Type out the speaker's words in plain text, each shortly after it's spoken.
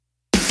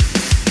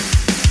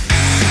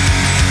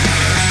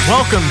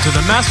Welcome to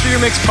the Master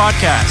Your Mix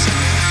podcast,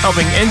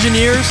 helping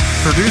engineers,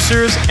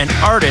 producers, and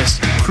artists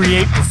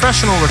create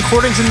professional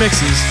recordings and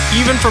mixes,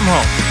 even from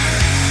home.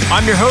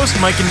 I'm your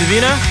host, Mike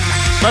Indivina.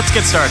 Let's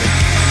get started.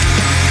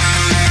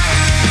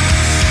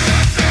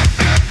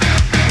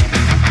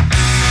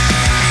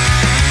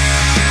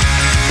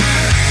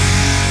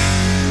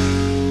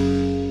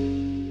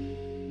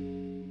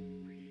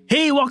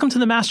 Hey, welcome to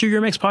the Master Your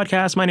Mix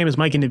podcast. My name is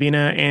Mike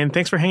Indivina, and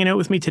thanks for hanging out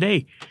with me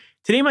today.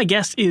 Today, my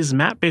guest is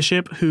Matt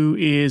Bishop, who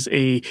is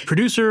a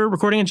producer,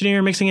 recording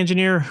engineer, mixing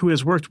engineer, who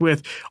has worked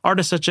with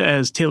artists such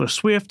as Taylor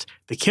Swift,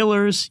 The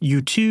Killers,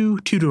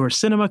 U2, Two Door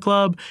Cinema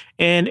Club,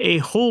 and a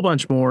whole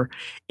bunch more.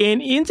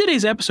 And in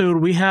today's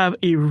episode, we have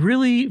a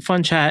really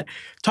fun chat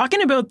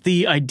talking about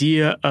the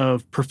idea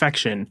of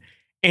perfection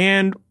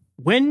and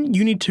when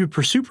you need to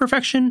pursue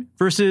perfection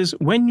versus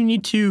when you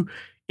need to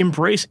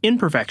embrace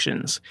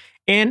imperfections,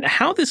 and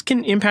how this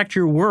can impact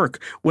your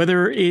work,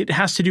 whether it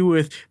has to do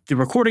with the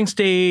recording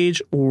stage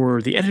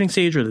or the editing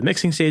stage or the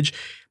mixing stage.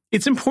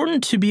 It's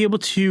important to be able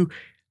to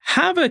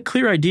have a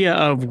clear idea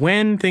of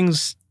when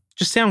things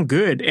just sound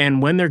good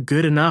and when they're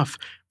good enough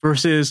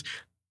versus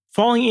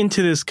falling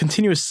into this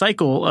continuous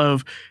cycle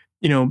of,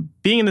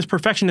 being in this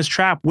perfectionist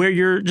trap where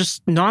you're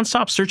just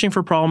nonstop searching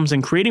for problems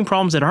and creating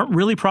problems that aren't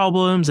really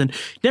problems and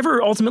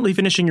never ultimately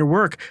finishing your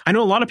work. I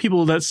know a lot of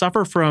people that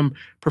suffer from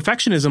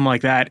perfectionism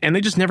like that, and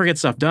they just never get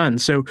stuff done.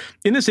 So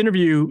in this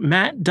interview,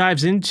 Matt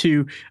dives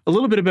into a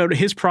little bit about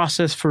his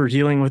process for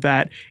dealing with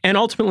that and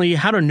ultimately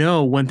how to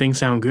know when things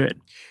sound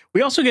good.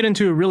 We also get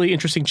into a really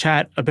interesting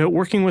chat about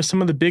working with some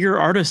of the bigger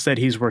artists that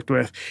he's worked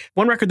with.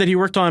 One record that he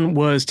worked on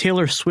was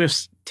Taylor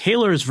Swift's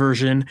Taylor's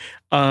version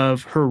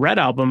of her Red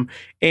album.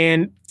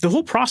 And the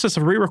whole process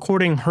of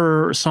re-recording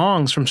her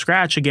songs from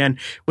scratch again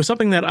was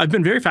something that I've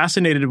been very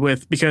fascinated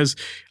with, because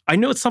I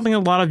know it's something a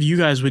lot of you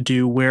guys would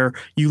do where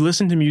you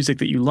listen to music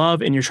that you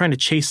love and you're trying to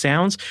chase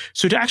sounds.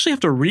 So to actually have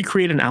to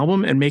recreate an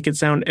album and make it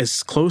sound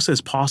as close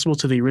as possible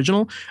to the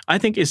original, I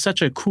think is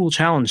such a cool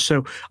challenge.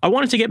 So I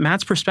wanted to get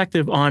Matt's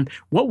perspective on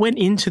what went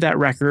into that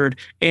record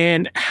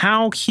and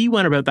how he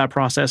went about that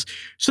process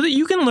so that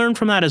you can learn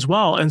from that as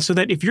well. And so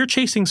that if you're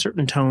chasing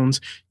certain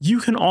tones, you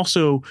can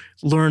also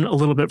learn a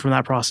little bit from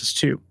that process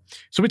too.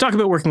 So we talk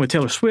about working with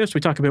Taylor Swift,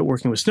 we talk about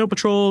working with Snow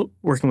Patrol,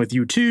 working with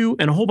U2,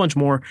 and a whole bunch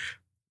more.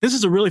 This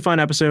is a really fun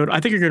episode. I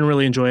think you're going to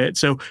really enjoy it.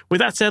 So with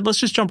that said, let's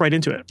just jump right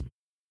into it.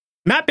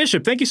 Matt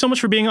Bishop, thank you so much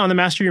for being on the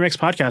Master Your Mix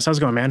podcast. How's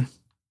it going, man?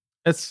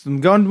 It's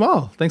going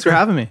well. Thanks for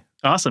having me.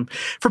 Awesome.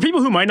 For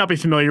people who might not be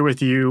familiar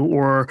with you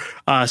or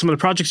some of the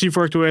projects you've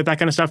worked with, that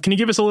kind of stuff, can you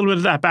give us a little bit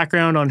of that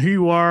background on who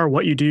you are,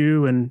 what you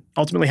do, and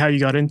ultimately how you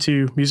got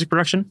into music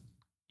production?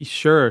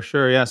 Sure.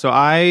 Yeah. So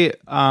I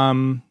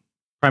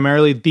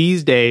primarily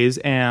these days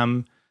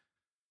am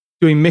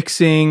doing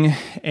mixing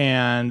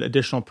and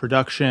additional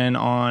production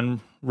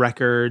on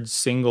records,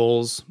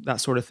 singles,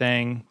 that sort of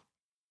thing.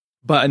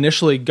 But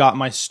initially got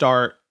my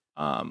start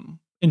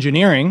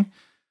engineering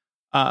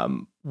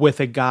with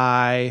a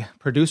guy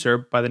producer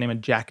by the name of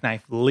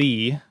Jackknife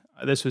Lee.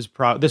 This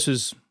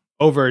was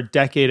over a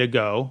decade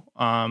ago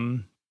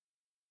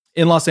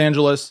in Los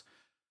Angeles.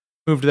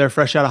 Moved there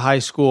fresh out of high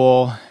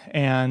school,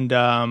 and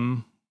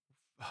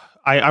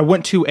I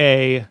went to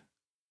a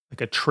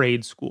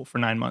trade school for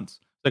 9 months,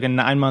 like a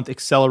 9-month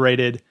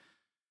accelerated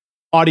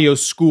audio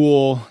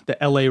school, the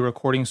LA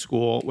Recording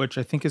School, which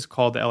I think is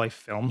called the LA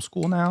Film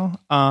School now.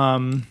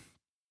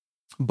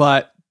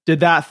 But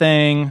did that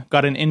thing,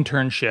 got an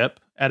internship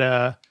at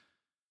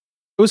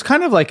it was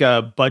kind of like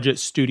a budget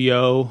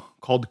studio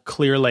called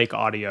Clear Lake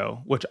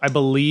Audio, which I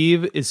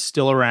believe is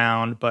still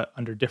around, but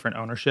under different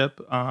ownership.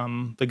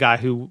 The guy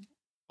who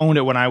owned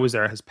it when I was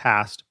there has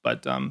passed,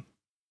 but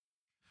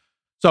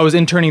so I was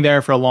interning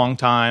there for a long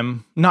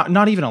time,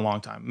 not even a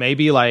long time,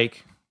 maybe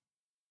like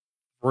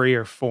 3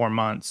 or 4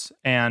 months,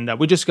 and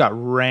we just got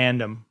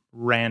random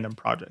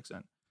projects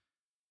in.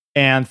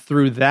 And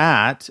through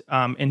that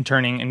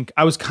interning, and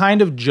I was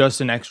kind of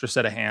just an extra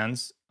set of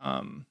hands,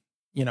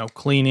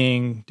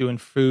 cleaning, doing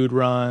food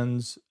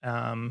runs,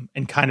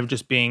 and kind of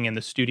just being in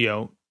the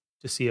studio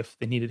to see if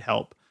they needed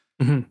help.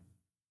 Mm-hmm.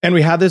 And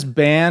we had this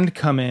band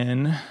come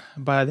in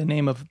by the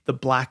name of the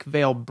Black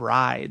Veil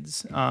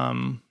Brides. I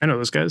know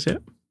those guys, yeah.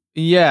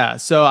 Yeah,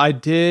 so I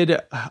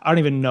don't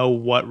even know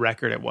what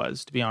record it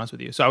was, to be honest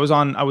with you. So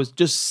I was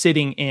just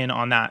sitting in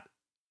on that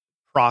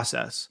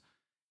process.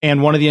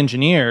 And one of the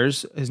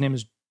engineers, his name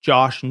is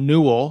Josh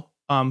Newell,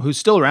 who's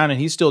still around and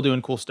he's still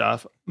doing cool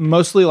stuff,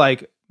 mostly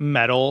like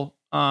metal,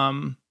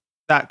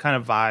 that kind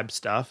of vibe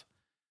stuff.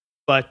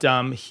 But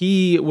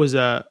he was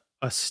a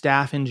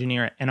staff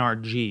engineer at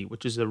NRG,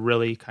 which is a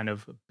really kind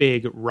of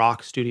big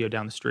rock studio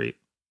down the street,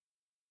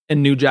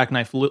 and knew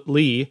Jackknife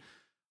Lee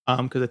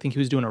because I think he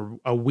was doing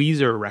a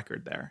Weezer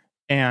record there.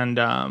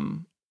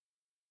 And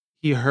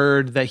he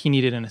heard that he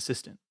needed an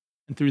assistant.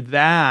 And through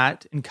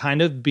that, and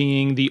kind of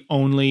being the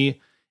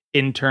only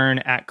intern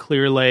at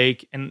Clear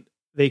Lake, and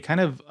they kind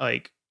of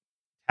like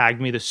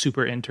tagged me the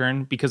super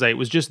intern because I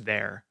was just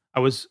there. I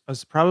was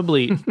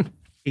probably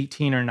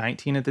 18 or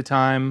 19 at the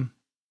time.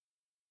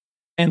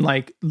 and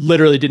like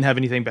literally didn't have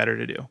anything better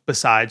to do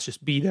besides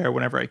just be there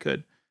whenever I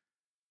could.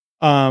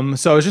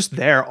 So I was just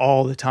there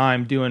all the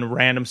time doing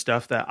random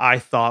stuff that I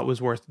thought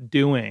was worth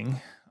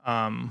doing.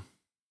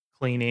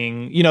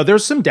 Cleaning,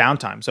 there's some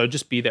downtime. So I'd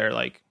just be there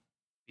like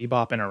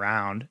bebopping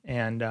around.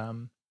 And,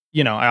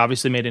 I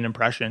obviously made an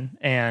impression,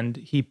 and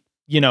he,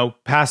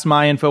 passed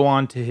my info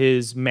on to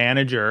his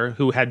manager,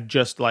 who had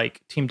just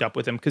like teamed up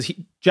with him because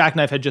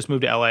Jackknife had just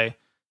moved to LA,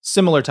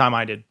 similar time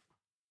I did.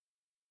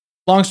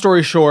 Long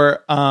story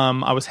short,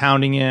 I was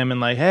hounding him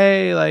and like,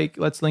 hey, like,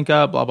 let's link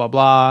up, blah, blah,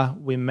 blah.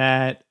 We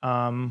met.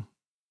 I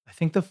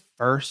think the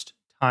first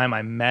time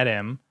I met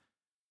him,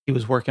 he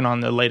was working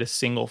on the latest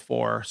single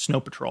for Snow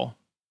Patrol.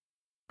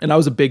 And I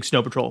was a big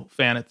Snow Patrol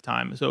fan at the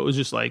time. So it was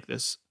just like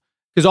this,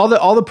 because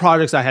all the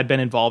projects I had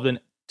been involved in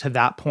to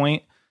that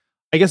point,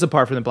 I guess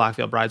apart from the Black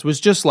Veil Brides, was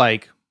just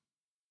like,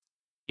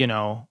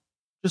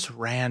 just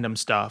random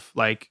stuff.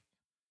 Like,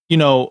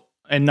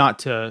 and not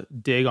to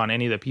dig on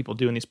any of the people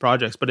doing these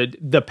projects, but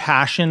the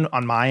passion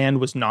on my end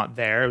was not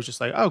there. It was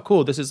just like, oh,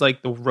 cool. This is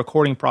like the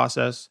recording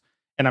process,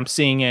 and I'm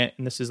seeing it,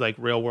 and this is like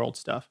real world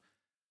stuff.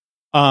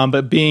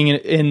 But being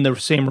in the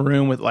same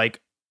room with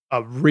like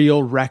a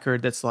real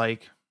record that's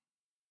like,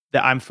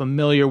 that I'm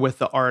familiar with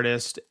the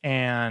artist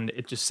and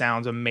it just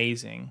sounds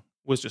amazing,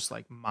 was just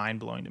like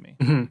mind blowing to me.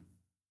 Mm-hmm.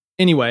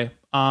 Anyway,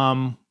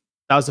 that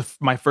was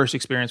my first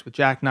experience with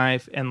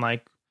Jackknife, and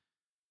like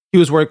he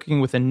was working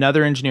with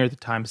another engineer at the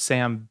time,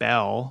 Sam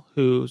Bell,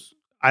 who's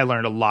I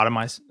learned a lot of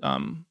my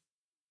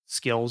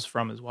skills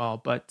from as well.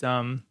 But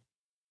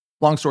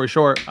long story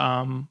short,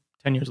 10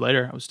 years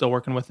later, I was still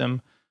working with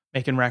him,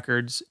 making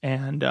records,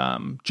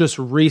 and just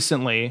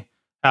recently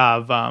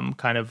have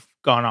kind of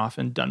gone off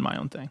and done my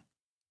own thing.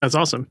 That's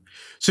awesome.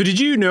 So did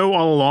you know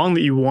all along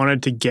that you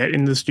wanted to get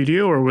in the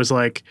studio, or was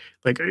like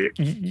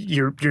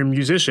you're a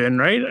musician,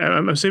 right?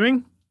 I'm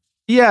assuming.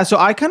 Yeah. So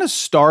I kind of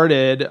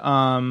started,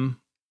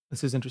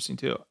 this is interesting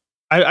too.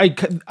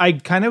 I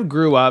kind of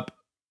grew up,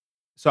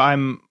 so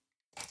I'm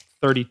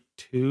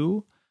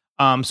 32.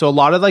 So a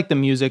lot of like the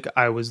music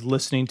I was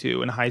listening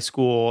to in high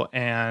school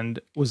and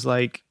was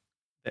like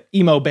the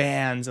emo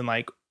bands, and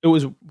like, it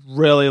was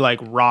really like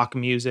rock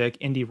music,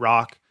 indie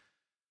rock.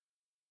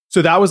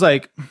 So that was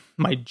like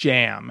my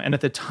jam. And at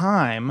the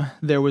time,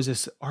 there was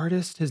this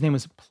artist, his name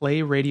was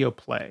Play Radio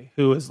Play,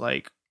 who was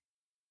like,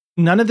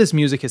 none of this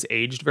music has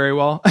aged very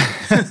well.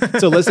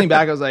 So listening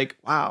back, I was like,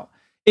 wow.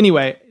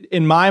 Anyway,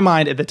 in my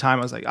mind at the time,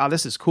 I was like, oh,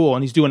 this is cool.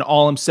 And he's doing it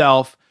all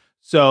himself.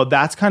 So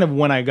that's kind of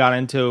when I got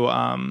into,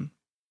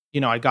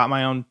 I got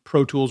my own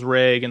Pro Tools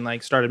rig and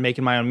like started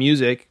making my own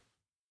music.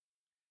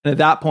 And at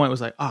that point, it was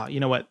like, oh, you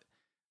know what?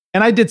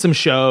 And I did some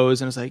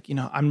shows, and it's like,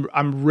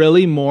 I'm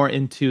really more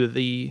into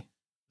the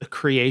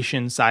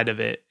creation side of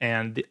it,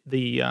 and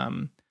the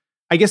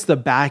I guess the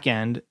back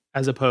end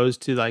as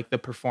opposed to like the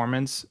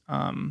performance.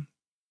 I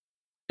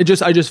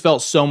just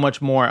felt so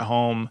much more at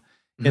home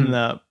in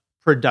the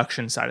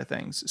production side of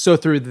things. So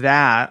through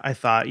that, I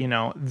thought,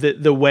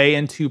 the way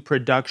into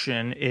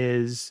production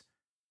is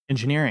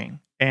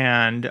engineering,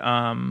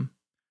 and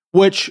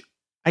which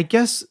I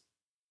guess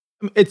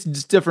it's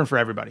different for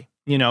everybody,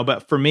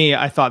 but for me,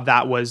 I thought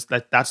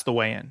that's the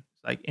way in,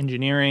 like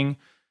engineering,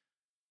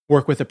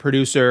 work with a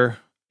producer,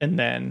 and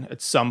then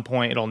at some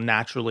point it'll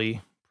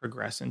naturally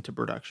progress into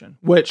production,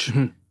 which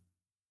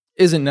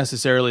isn't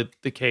necessarily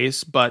the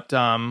case, but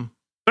I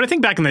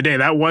think back in the day,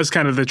 that was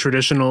kind of the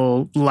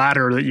traditional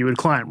ladder that you would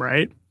climb,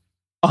 right?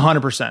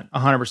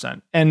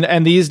 100%.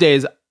 And these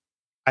days,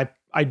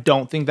 I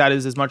don't think that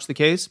is as much the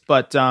case,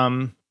 but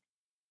that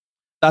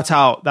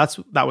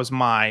was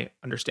my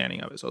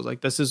understanding of it. So I was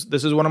like, this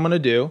is what I'm going to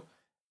do.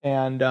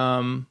 And,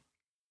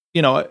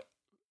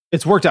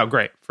 it's worked out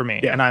great for me.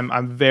 Yeah. And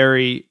I'm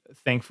very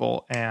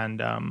thankful, and,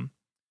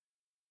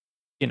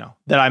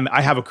 that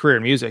I have a career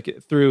in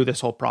music through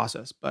this whole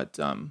process, but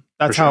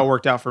that's how it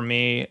worked out for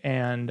me.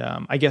 And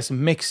I guess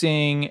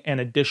mixing and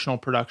additional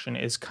production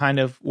is kind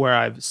of where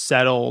I've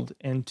settled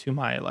into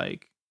my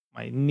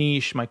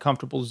niche, my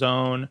comfortable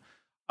zone.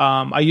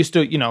 I used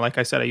to, like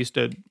I said, I used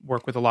to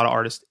work with a lot of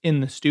artists in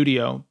the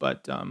studio,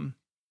 but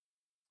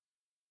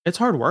it's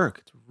hard work.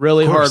 It's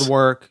really hard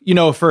work,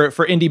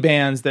 for indie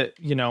bands that,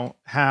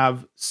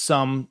 have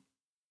some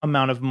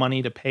amount of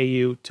money to pay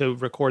you to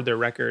record their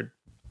record.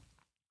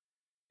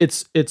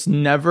 It's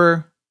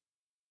never,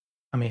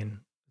 I mean,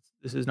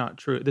 this is not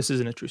true. This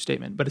isn't a true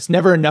statement, but it's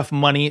never enough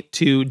money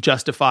to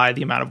justify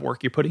the amount of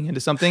work you're putting into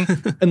something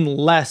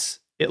unless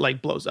it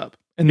like blows up,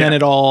 and then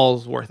it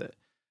all's worth it.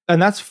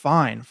 And that's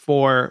fine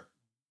for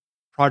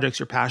projects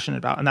you're passionate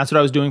about. And that's what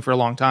I was doing for a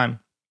long time.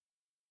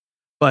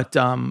 But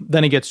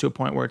then it gets to a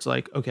point where it's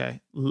like,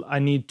 okay, I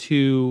need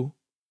to,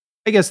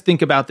 I guess,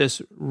 think about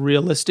this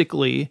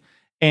realistically,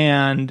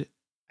 and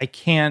I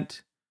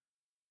can't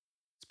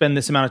spend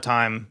this amount of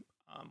time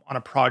on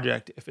a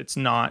project if it's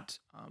not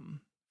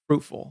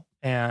fruitful.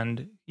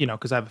 And,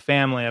 because I have a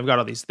family, I've got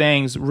all these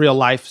things, real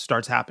life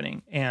starts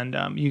happening, and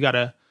you got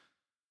to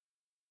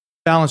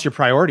balance your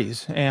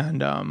priorities.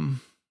 And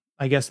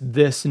I guess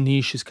this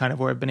niche is kind of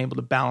where I've been able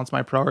to balance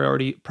my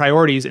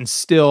priorities and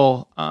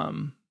still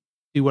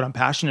do what I'm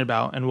passionate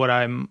about and what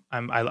I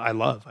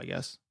love, I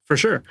guess. For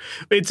sure.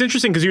 It's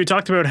interesting because you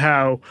talked about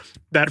how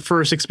that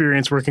first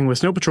experience working with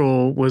Snow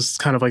Patrol was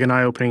kind of like an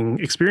eye-opening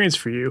experience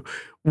for you.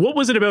 What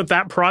was it about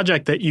that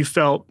project that you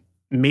felt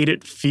made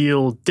it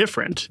feel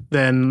different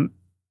than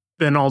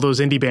all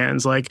those indie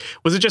bands? Like,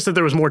 was it just that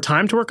there was more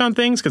time to work on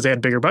things because they had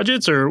bigger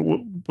budgets, or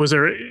was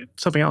there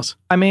something else?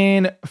 I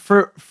mean,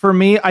 for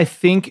me, I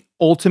think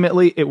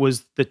ultimately it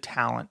was the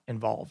talent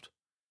involved.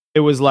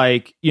 It was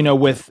like,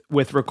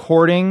 with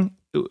recording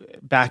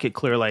back at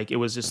Clear Lake, it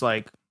was just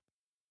like,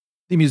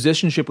 the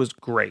musicianship was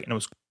great and it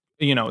was,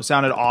 it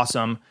sounded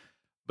awesome.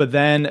 But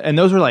then, and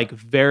those were like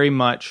very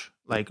much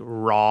like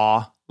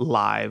raw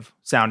live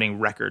sounding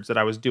records that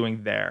I was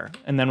doing there.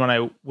 And then when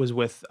I was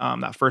with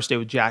that first day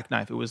with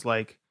Jackknife, it was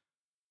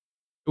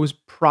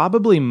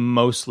probably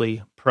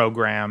mostly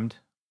programmed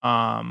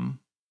and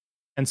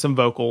some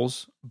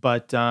vocals,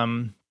 but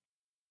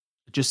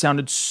it just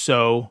sounded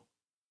so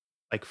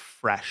like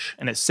fresh,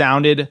 and it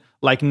sounded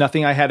like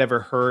nothing I had ever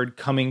heard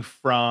coming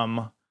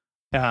from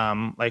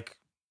a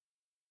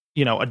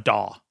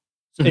DAW.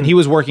 Mm-hmm. And he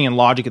was working in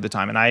Logic at the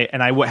time, and I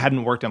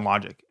hadn't worked in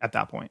Logic at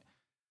that point.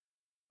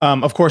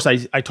 Of course,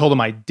 I told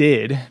him I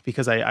did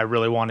because I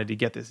really wanted to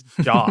get this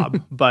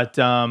job. But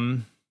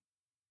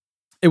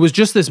it was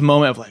just this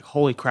moment of like,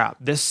 holy crap,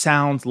 this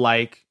sounds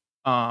like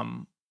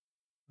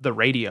the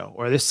radio,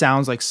 or this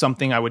sounds like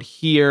something I would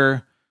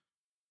hear,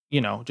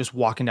 just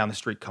walking down the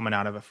street coming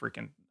out of a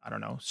freaking, I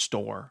don't know,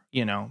 store,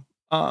 It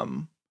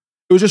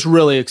was just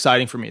really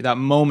exciting for me, that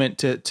moment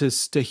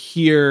to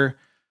hear.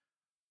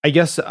 I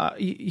guess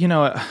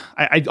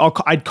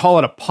I'd call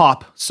it a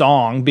pop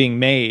song being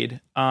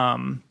made,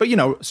 but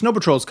Snow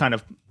Patrol's kind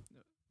of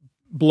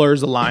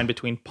blurs the line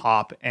between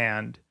pop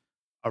and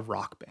a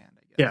rock band,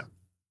 I guess.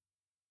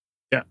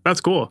 Yeah,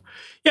 that's cool.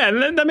 Yeah,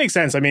 and that makes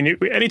sense. I mean,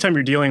 anytime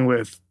you're dealing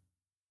with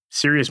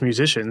serious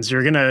musicians,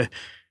 you're gonna.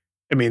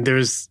 I mean,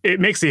 it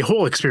makes the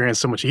whole experience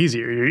so much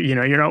easier.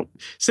 You're not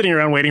sitting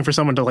around waiting for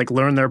someone to like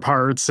learn their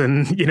parts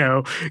and,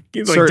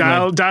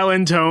 like dial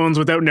in tones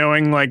without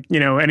knowing like,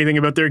 anything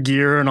about their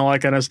gear and all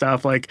that kind of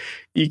stuff. Like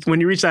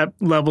when you reach that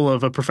level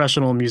of a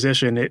professional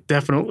musician, it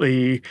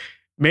definitely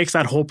makes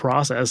that whole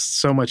process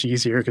so much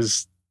easier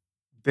because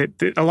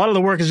a lot of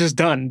the work is just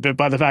done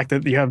by the fact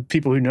that you have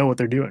people who know what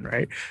they're doing,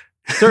 right?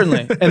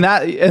 Certainly. And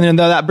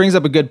that brings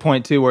up a good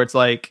point too, where it's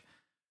like,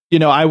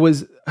 I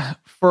was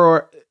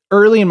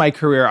early in my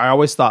career, I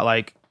always thought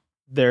like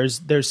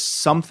there's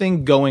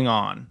something going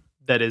on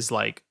that is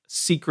like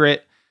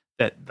secret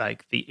that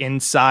like the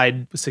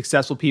inside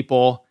successful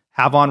people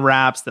have on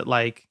wraps, that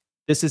like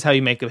this is how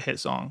you make a hit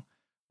song,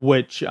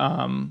 which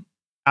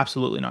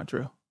absolutely not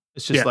true.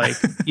 It's just like,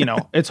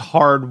 it's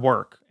hard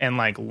work and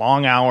like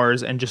long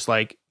hours and just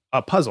like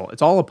a puzzle.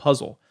 It's all a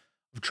puzzle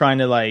of trying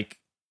to like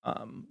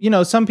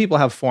some people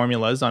have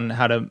formulas on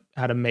how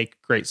to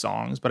make great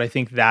songs, but I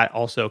think that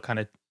also kind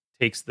of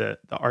takes the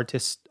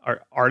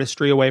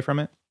artistry away from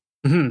it.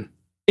 Mm-hmm.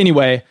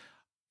 Anyway,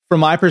 from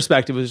my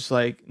perspective, it was just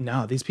like,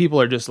 no, these people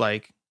are just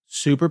like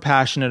super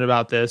passionate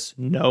about this,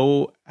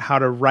 know how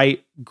to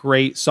write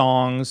great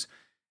songs.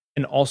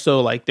 And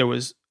also like there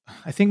was,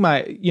 I think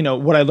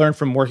what I learned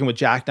from working with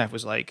Jackknife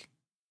was like,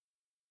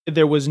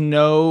 there was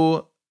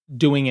no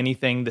doing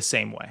anything the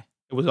same way.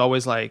 It was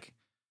always like,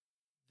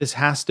 this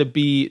has to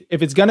be,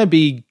 if it's going to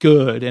be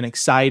good and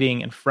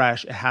exciting and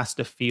fresh, it has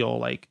to feel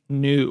like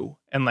new.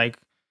 And like,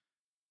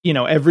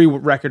 every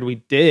record we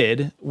did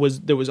it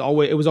was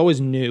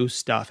always new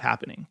stuff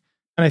happening.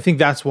 And I think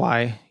that's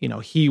why,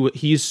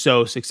 he's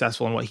so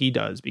successful in what he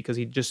does, because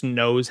he just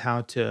knows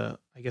how to,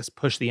 I guess,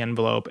 push the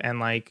envelope. And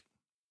like,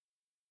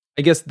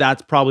 I guess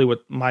that's probably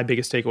what my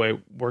biggest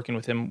takeaway working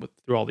with him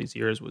through all these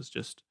years was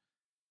just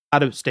how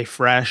to stay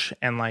fresh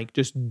and like,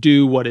 just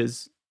do what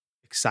is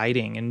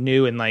exciting and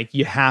new. And like,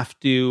 you have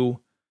to,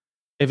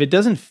 if it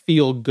doesn't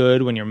feel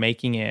good when you're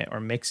making it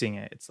or mixing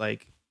it, it's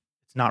like,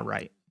 it's not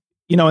right.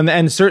 And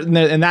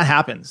that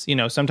happens,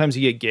 sometimes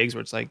you get gigs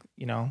where it's like,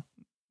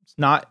 it's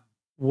not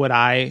what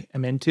I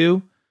am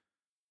into,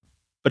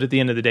 but at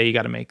the end of the day, you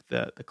got to make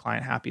the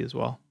client happy as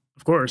well.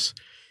 Of course.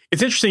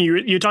 It's interesting.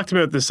 You talked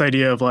about this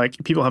idea of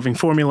like people having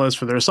formulas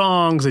for their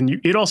songs, and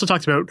it also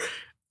talked about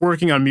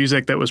working on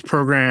music that was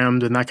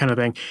programmed and that kind of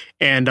thing.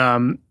 And,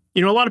 a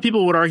lot of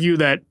people would argue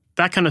that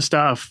kind of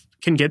stuff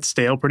can get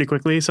stale pretty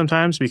quickly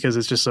sometimes because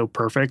it's just so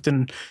perfect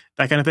and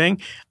that kind of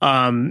thing.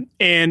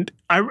 And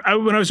I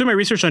when I was doing my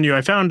research on you,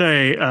 I found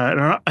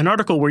an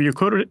article where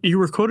you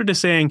were quoted as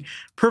saying,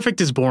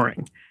 "Perfect is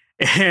boring."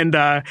 And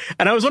I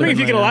was wondering if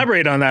you could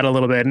elaborate on that a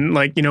little bit, and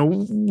like,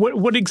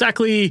 what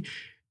exactly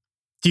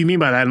do you mean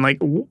by that? And like,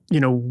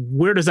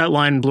 where does that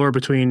line blur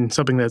between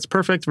something that's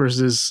perfect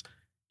versus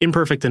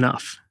imperfect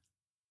enough?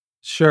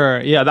 Sure.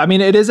 Yeah. I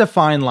mean, it is a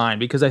fine line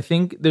because I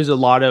think there's a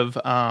lot of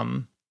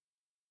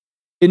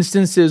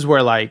instances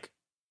where like,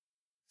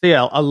 say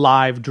a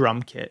live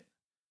drum kit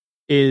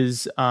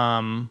is,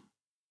 there's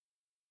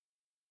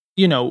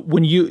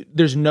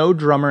no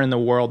drummer in the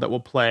world that will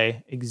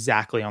play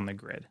exactly on the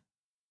grid.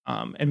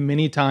 And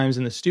many times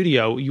in the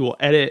studio, you will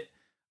edit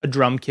a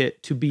drum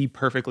kit to be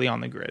perfectly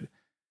on the grid.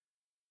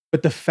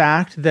 But the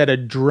fact that a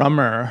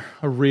drummer,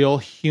 a real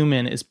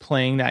human, is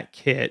playing that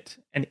kit,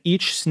 and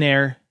each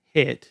snare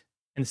hit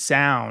and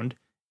sound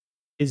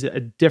is a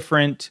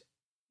different,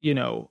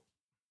 I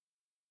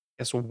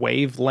guess,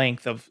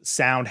 wavelength of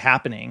sound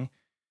happening.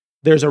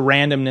 There's a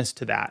randomness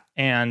to that.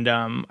 And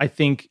I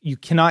think you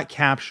cannot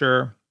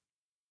capture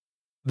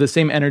the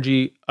same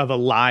energy of a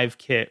live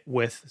kit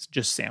with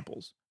just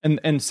samples.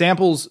 And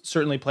samples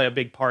certainly play a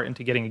big part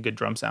into getting a good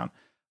drum sound.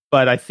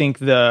 But I think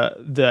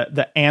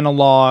the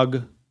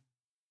analog,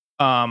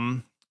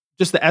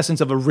 just the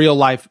essence of a real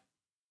life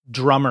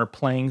drummer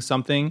playing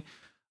something,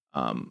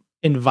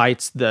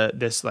 invites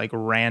this like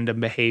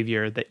random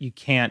behavior that you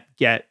can't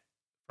get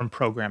from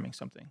programming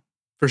something.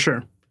 For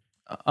sure.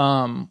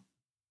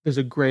 There's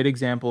a great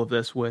example of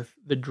this with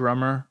the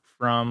drummer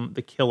from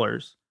The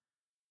Killers.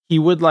 He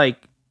would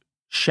like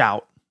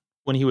shout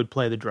when he would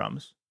play the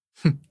drums.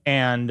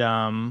 And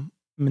on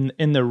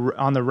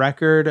the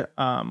record,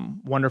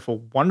 Wonderful,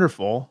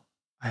 Wonderful,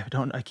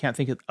 I can't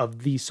think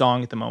of the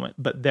song at the moment,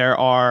 but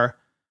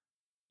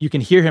you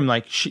can hear him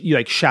like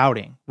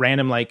shouting,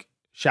 random like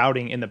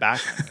shouting in the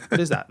background. What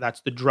is that?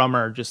 That's the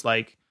drummer just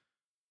like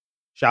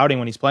shouting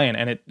when he's playing.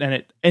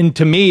 And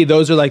to me,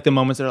 those are like the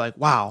moments that are like,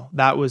 wow,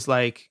 that was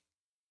like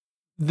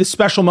the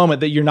special moment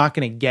that you're not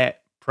going to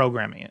get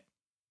programming it.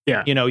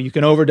 Yeah. You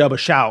can overdub a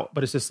shout,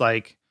 but it's just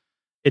like,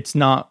 it's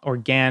not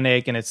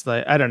organic. And it's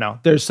like, I don't know.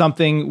 There's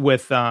something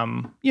with,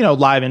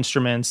 live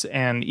instruments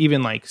and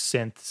even like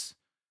synths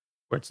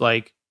where it's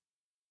like,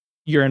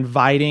 you're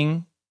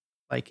inviting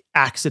like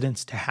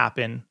accidents to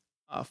happen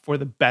for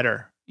the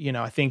better.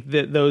 I think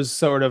that those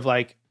sort of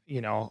like,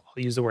 I'll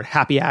use the word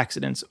happy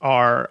accidents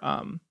are,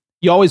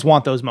 you always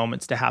want those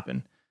moments to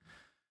happen,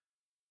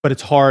 but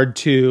it's hard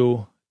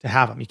to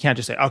have them. You can't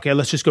just say, okay,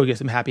 let's just go get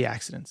some happy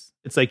accidents.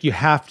 It's like, you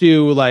have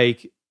to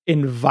like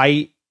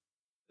invite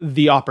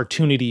the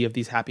opportunity of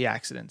these happy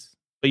accidents,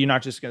 but you're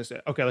not just going to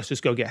say, okay, let's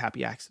just go get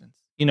happy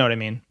accidents. You know what I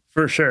mean?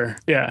 For sure.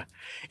 Yeah.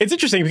 It's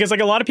interesting because like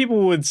a lot of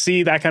people would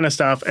see that kind of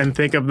stuff and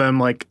think of them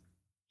like,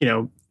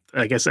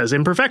 I guess as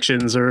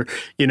imperfections or,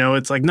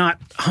 it's like not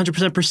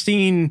 100%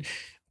 pristine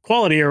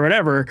quality or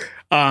whatever.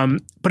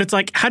 But it's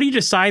like, how do you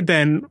decide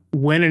then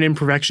when an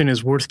imperfection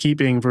is worth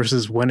keeping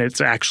versus when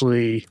it's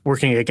actually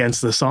working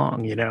against the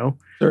song,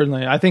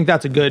 Certainly. I think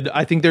there's a good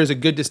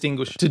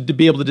to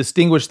be able to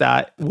distinguish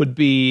that would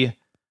be,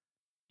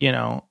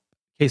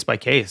 case by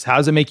case. How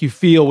does it make you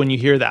feel when you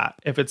hear that?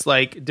 If it's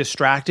like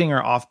distracting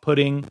or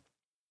off-putting,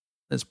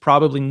 it's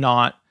probably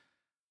not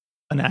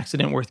an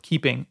accident worth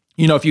keeping.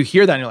 If you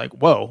hear that and you're like,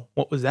 whoa,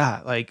 what was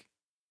that? Like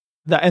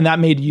that, and that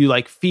made you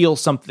like feel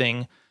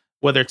something,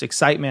 whether it's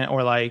excitement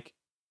or like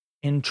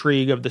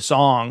intrigue of the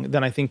song,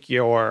 then I think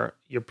you're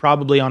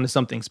probably onto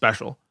something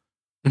special.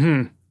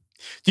 Mm-hmm.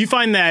 Do you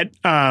find that,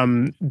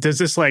 does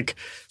this like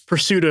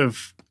pursuit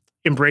of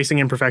embracing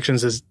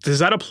imperfections, does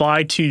that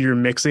apply to your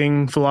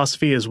mixing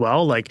philosophy as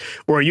well? Like,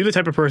 or are you the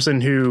type of person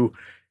who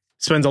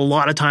spends a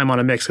lot of time on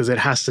a mix because it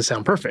has to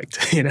sound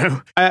perfect,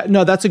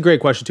 No, that's a great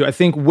question too. I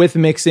think with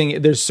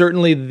mixing, there's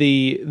certainly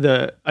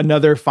the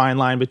another fine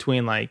line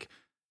between like,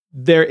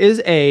 there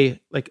is a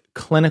like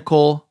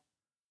clinical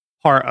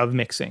part of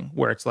mixing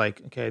where it's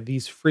like, okay,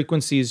 these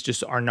frequencies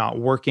just are not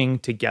working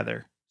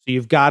together. So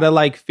you've got to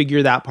like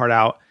figure that part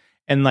out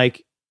and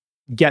like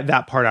get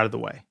that part out of the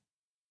way.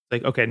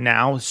 Like, okay,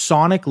 now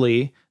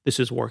sonically, this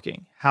is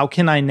working. How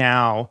can I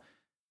now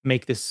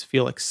make this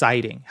feel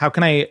exciting? How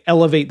can I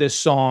elevate this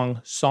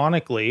song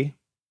sonically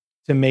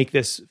to make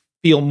this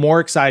feel more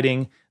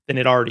exciting than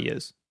it already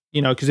is?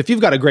 Because if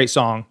you've got a great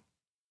song,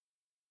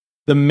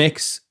 the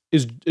mix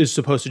is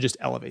supposed to just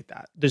elevate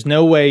that. There's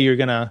no way you're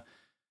going to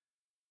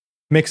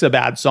mix a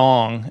bad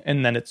song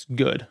and then it's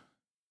good.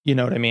 You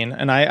know what I mean?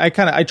 And I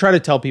try to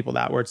tell people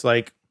that, where it's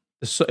like,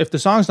 if the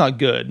song's not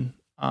good,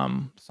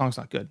 the song's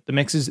not good. The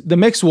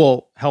mix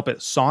will help it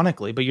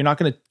sonically, but you're not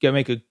going to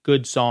make a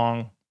good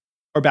song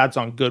or bad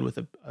song good with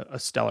a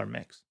stellar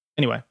mix.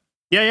 Anyway.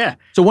 Yeah.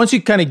 So once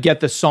you kind of get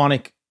the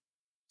sonic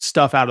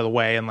stuff out of the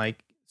way and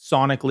like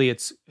sonically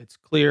it's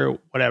clear,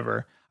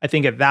 whatever, I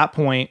think at that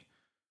point,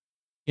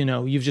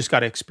 you've just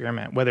got to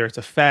experiment, whether it's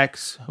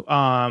effects.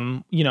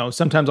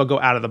 Sometimes I'll go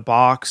out of the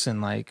box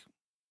and like,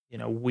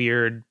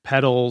 weird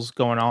pedals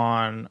going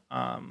on,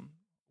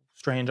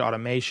 strange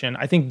automation.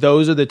 I think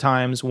those are the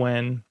times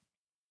when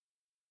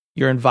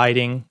you're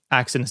inviting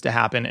accidents to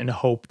happen and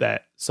hope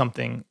that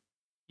something,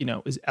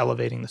 is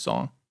elevating the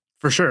song.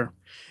 For sure.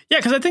 Yeah,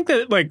 because I think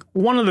that like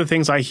one of the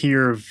things I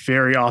hear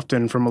very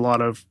often from a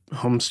lot of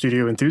home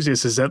studio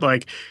enthusiasts is that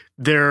like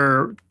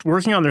they're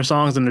working on their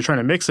songs and they're trying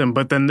to mix them,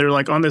 but then they're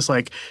like on this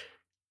like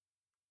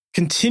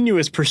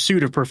continuous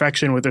pursuit of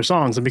perfection with their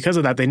songs. And because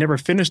of that, they never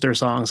finish their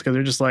songs because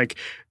they're just like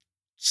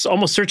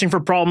almost searching for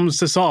problems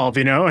to solve,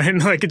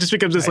 and like it just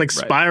becomes this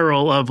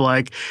spiral of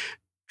like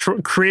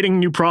creating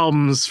new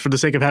problems for the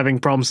sake of having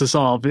problems to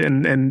solve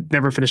and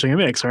never finishing a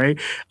mix, right?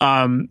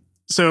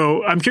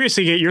 So I'm curious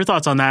to get your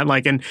thoughts on that,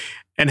 like, and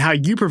how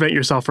you prevent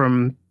yourself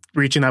from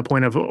reaching that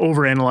point of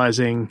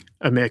overanalyzing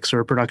a mix or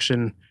a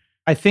production.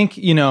 I think,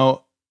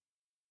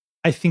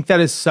 I think that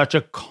is such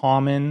a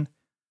common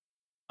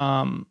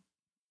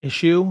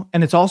issue,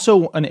 and it's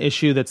also an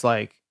issue that's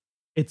like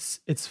it's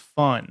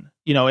fun.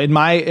 In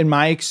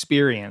my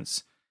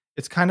experience,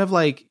 it's kind of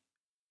like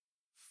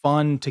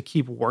fun to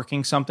keep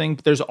working something,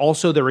 but there's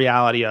also the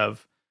reality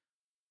of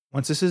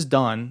once this is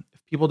done,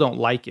 if people don't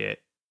like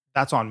it,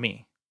 that's on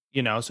me.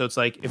 So it's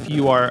like if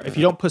you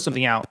don't put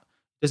something out,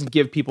 it doesn't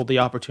give people the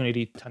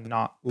opportunity to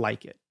not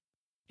like it.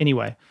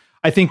 Anyway,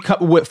 I think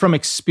from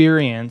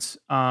experience,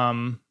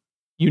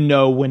 you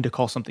know when to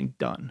call something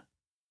done.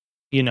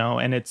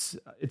 And it's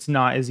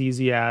not as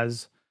easy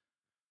as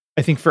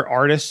I think for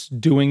artists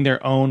doing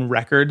their own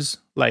records,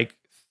 like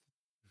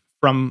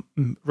from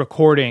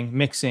recording,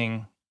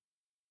 mixing,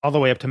 all the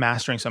way up to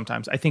mastering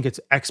sometimes. I think it's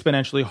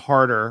exponentially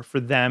harder for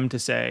them to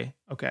say,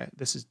 okay,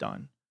 this is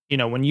done.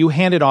 When you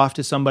hand it off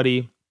to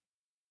somebody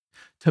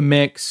to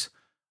mix,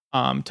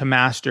 to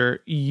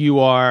master, you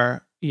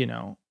are,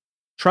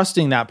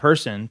 trusting that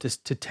person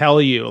to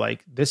tell you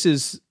like, this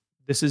is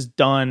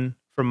done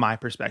from my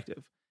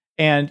perspective.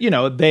 And,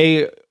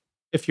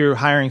 if you're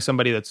hiring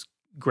somebody that's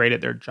great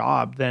at their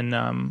job, then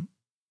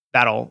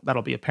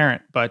that'll be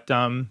apparent. But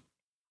I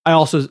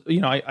also,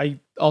 I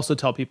also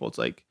tell people it's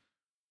like,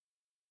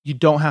 you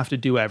don't have to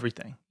do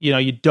everything.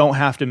 You don't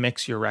have to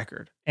mix your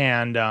record.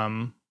 And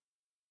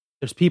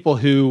there's people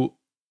who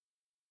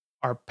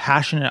are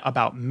passionate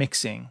about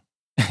mixing,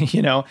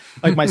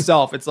 like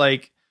myself. It's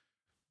like,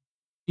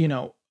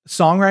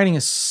 songwriting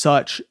is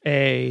such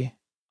a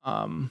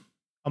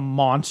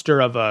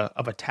monster of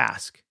a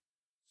task.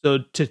 So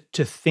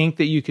to think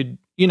that you could,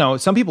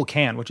 some people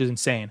can, which is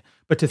insane,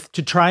 but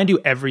to try and do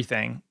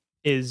everything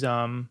is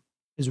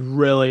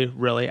really,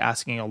 really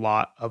asking a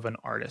lot of an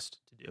artist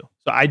to do.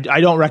 So I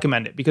don't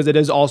recommend it because it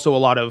is also a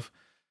lot of,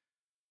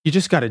 you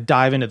just got to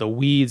dive into the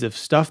weeds of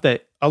stuff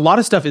that a lot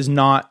of stuff is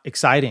not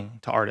exciting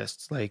to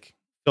artists, like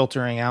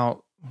filtering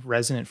out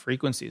resonant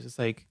frequencies. It's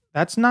like,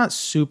 that's not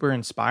super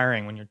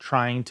inspiring when you're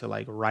trying to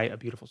like write a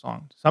beautiful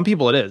song. Some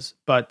people it is,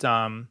 but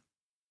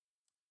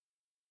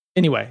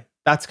anyway,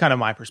 that's kind of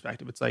my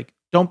perspective. It's like,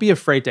 don't be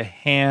afraid to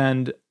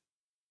hand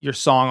your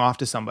song off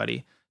to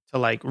somebody to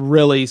like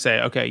really say,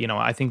 okay,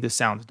 I think this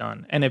sounds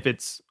done. And if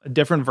it's a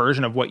different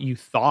version of what you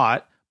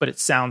thought, but it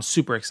sounds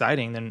super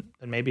exciting, then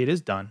maybe it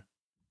is done.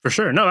 For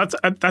sure. No,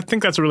 I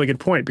think that's a really good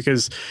point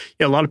because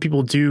a lot of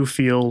people do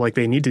feel like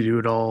they need to do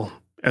it all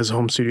as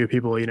home studio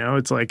people.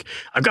 It's like,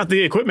 I've got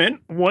the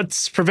equipment.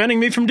 What's preventing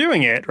me from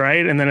doing it?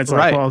 Right. And then it's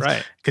like, well,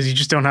 because you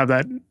just don't have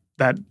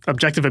that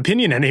objective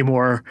opinion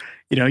anymore.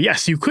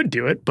 Yes, you could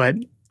do it, but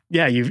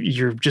yeah,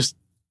 you're just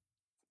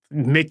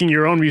making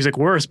your own music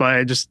worse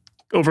by just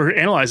over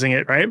analyzing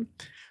it. Right.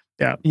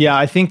 Yeah. Yeah.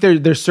 I think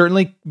there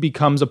certainly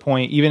becomes a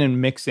point, even in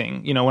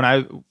mixing,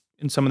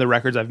 in some of the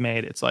records I've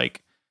made, it's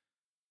like,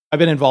 I've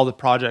been involved with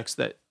projects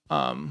that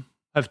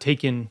have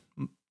taken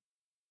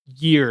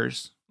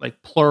years,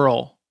 like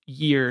plural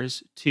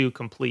years to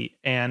complete.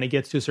 And it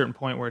gets to a certain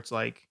point where it's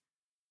like,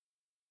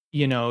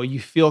 you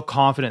feel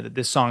confident that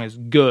this song is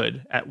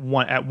good at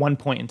one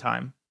point in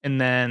time.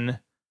 And then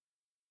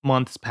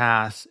months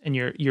pass and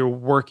you're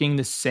working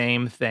the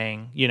same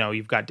thing.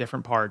 You've got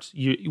different parts.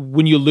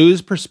 When you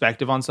lose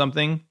perspective on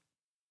something,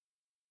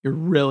 you're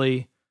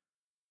really,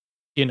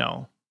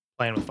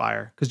 playing with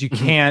fire because you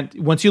can't,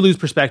 once you lose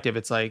perspective,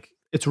 it's like,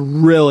 it's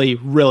really,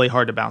 really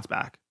hard to bounce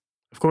back.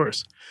 Of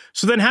course.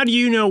 So then how do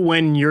you know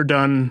when you're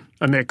done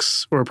a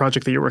mix or a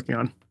project that you're working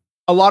on?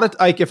 A lot of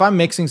like, if I'm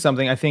mixing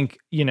something, I think,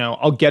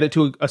 I'll get it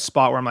to a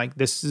spot where I'm like,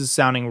 this is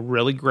sounding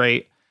really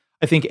great.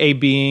 I think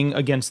being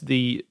against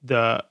the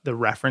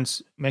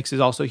reference mix is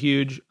also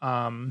huge.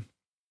 And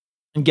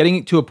getting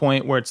it to a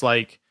point where it's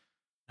like,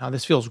 oh,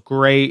 this feels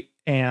great.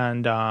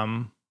 And,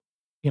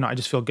 I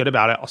just feel good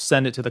about it. I'll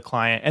send it to the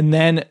client. And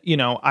then,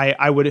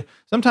 I would,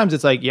 sometimes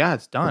it's like, yeah,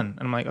 it's done.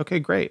 And I'm like, okay,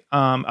 great.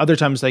 Other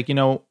times like,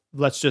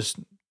 let's just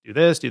do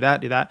this, do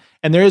that.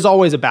 And there is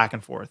always a back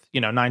and forth,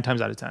 9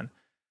 times out of 10.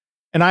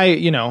 And I,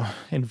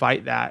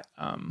 invite that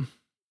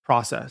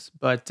process.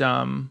 But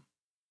I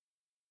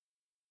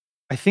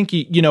think,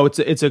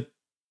 it's a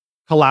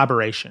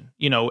collaboration.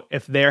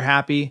 If they're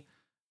happy,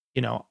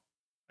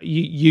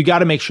 you got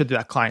to make sure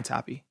that client's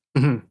happy.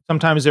 Mm-hmm.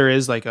 Sometimes there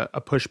is like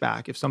a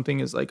pushback. If something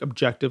is like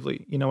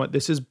objectively,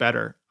 this is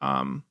better.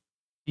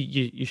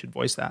 You should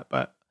voice that.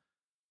 But,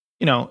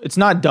 it's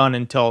not done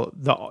until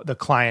the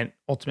client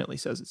ultimately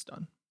says it's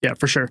done. Yeah,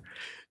 for sure.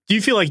 Do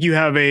you feel like you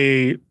have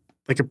do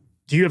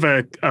you have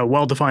a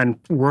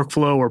well-defined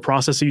workflow or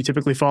process that you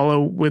typically follow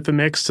with the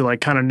mix to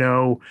like kind of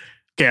know,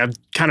 okay, I've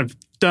kind of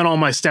done all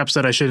my steps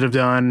that I should have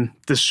done.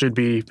 This should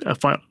be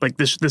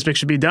this mix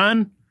should be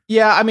done.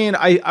 Yeah. I mean,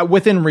 I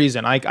within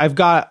reason, I've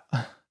got,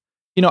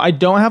 I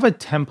don't have a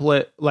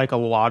template like a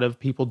lot of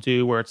people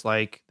do where it's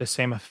like the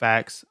same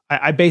effects.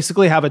 I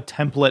basically have a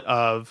template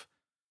of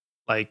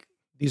like,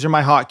 these are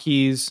my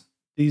hotkeys.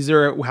 These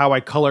are how I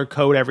color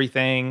code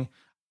everything.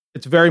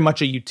 It's very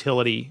much a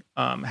utility,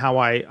 how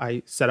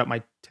I set up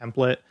my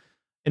template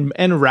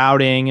and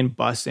routing and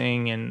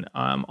busing and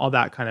all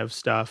that kind of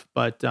stuff.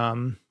 But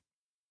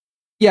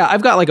yeah,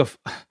 I've got like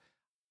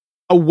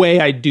a way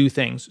I do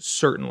things,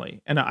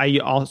 certainly. And I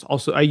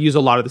also I use a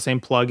lot of the same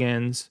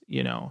plugins,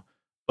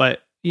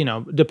 but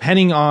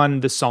depending on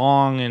the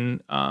song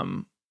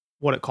and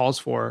what it calls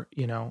for,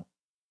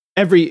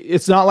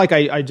 it's not like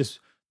I just,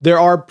 there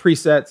are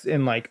presets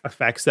and like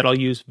effects that I'll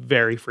use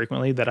very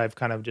frequently that I've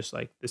kind of just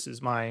like, this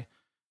is my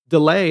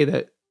delay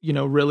that,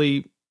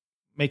 really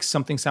makes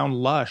something sound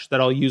lush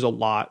that I'll use a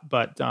lot,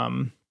 but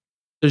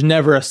there's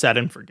never a set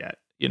and forget.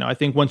 I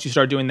think once you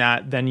start doing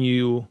that, then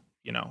you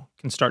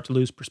can start to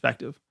lose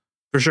perspective.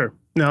 For sure.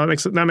 No,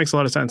 that makes a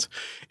lot of sense.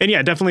 And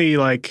yeah, definitely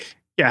like,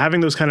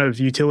 having those kind of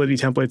utility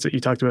templates that you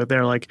talked about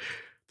there, like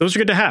those are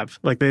good to have.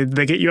 Like they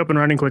get you up and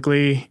running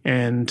quickly.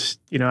 And,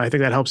 I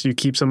think that helps you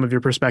keep some of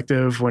your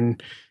perspective when,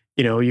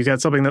 you got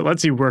something that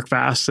lets you work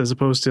fast as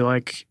opposed to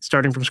like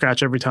starting from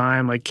scratch every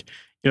time. Like,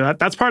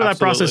 that's part of that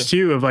process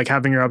too, of like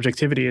having your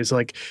objectivity is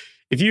like,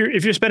 if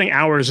you're spending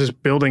hours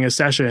just building a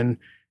session,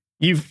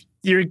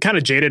 you're kind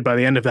of jaded by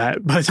the end of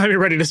that, by the time you're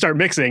ready to start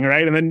mixing,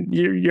 right? And then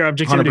your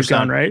objectivity's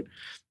gone, right?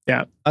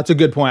 Yeah. That's a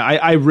good point.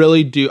 I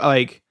really do,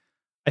 like,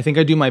 I think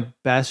I do my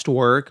best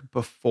work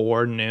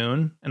before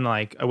noon, and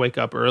like I wake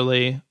up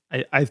early.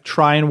 I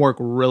try and work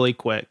really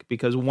quick,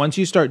 because once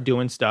you start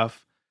doing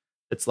stuff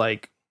that's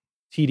like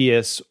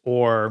tedious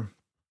or,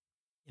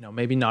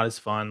 maybe not as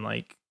fun,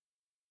 like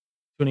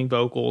tuning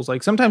vocals,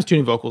 like sometimes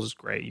tuning vocals is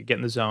great. You get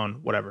in the zone,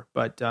 whatever.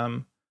 But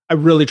I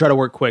really try to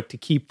work quick to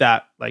keep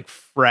that like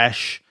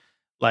fresh,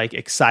 like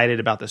excited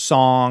about the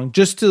song,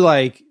 just to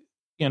like,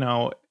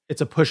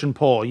 it's a push and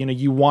pull.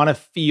 You want to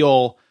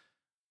feel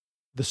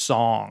the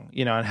song,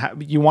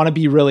 and you want to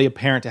be really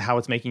apparent to how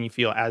it's making you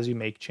feel as you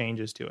make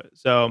changes to it.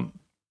 So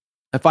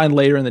I find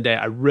later in the day,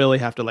 I really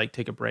have to like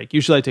take a break.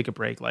 Usually I take a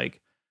break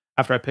like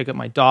after I pick up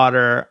my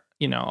daughter.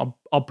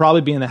 I'll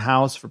probably be in the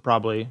house for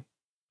probably,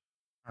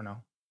 I don't know,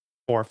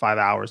 4 or 5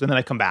 hours, and then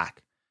I come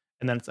back,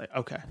 and then it's like,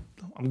 okay,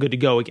 I'm good to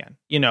go again.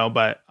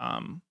 But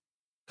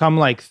come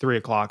like 3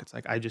 o'clock, it's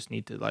like I just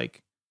need to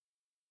like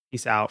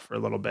peace out for a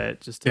little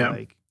bit, just to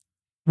like,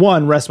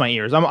 one, rest my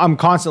ears. I'm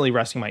constantly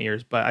resting my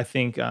ears, but I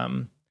think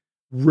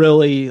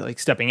really like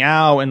stepping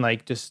out and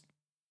like just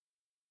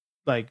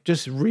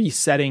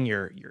resetting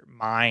your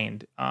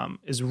mind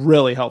is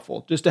really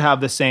helpful, just to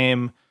have the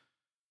same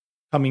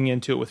coming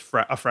into it with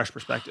a fresh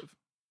perspective.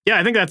 Yeah,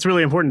 I think that's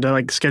really important to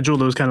like schedule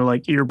those kind of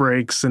like ear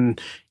breaks,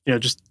 and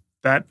just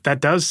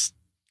that does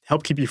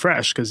help keep you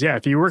fresh. Because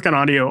if you work on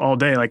audio all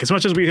day, like as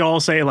much as we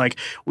all say like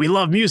we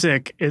love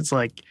music, it's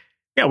like,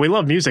 yeah, we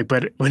love music,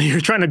 but when you're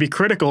trying to be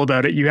critical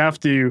about it, you have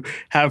to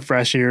have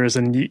fresh ears,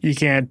 and you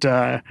can't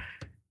have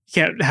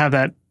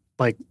that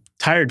like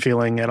tired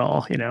feeling at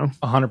all.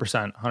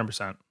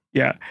 100%.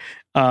 Yeah.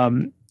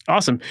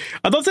 Awesome.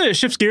 I'd love to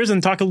shift gears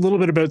and talk a little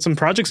bit about some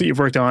projects that you've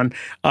worked on.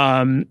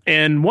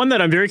 And one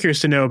that I'm very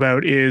curious to know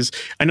about is,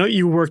 I know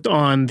you worked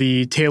on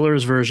the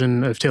Taylor's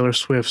version of Taylor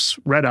Swift's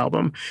Red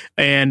album.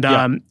 And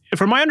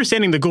from my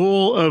understanding, the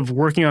goal of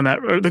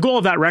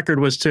that record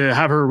was to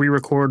have her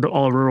re-record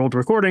all of her old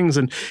recordings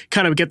and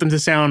kind of get them to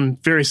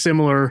sound very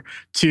similar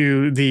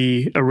to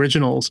the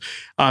originals.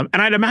 And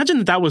I'd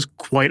imagine that was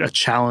quite a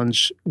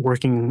challenge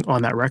working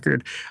on that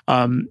record.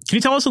 Can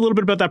you tell us a little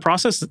bit about that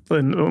process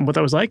and what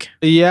that was like?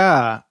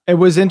 Yeah, it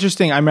was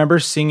interesting. I remember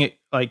seeing it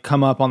like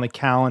come up on the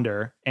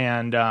calendar,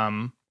 and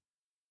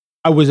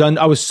I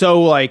was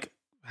so like,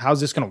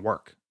 how's this going to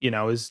work?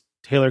 Is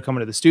Taylor coming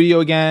to the studio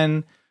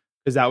again?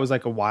 Because that was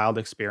like a wild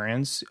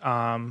experience.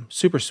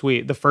 Super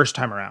sweet the first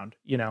time around,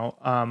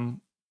 but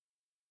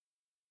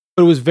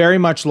it was very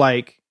much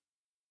like,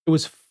 it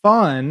was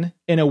fun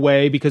in a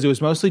way because it was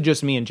mostly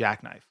just me and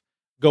Jackknife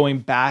going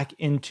back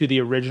into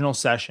the original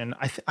session.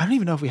 I don't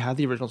even know if we had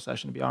the original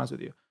session, to be honest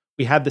with you.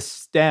 We had the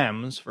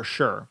stems for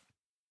sure,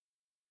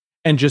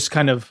 and just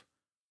kind of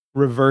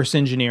reverse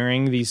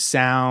engineering these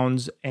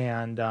sounds.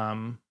 And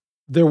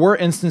there were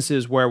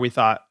instances where we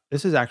thought,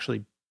 this is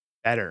actually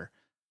better.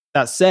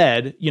 That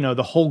said,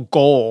 the whole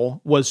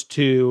goal was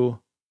to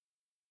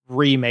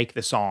remake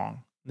the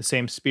song, the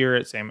same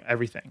spirit, same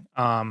everything.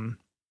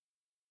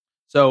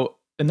 So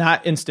in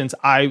that instance,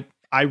 I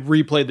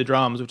replayed the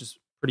drums, which is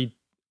pretty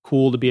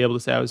cool to be able to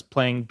say I was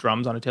playing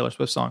drums on a Taylor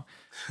Swift song.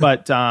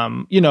 But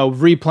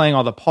replaying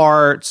all the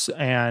parts,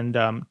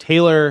 and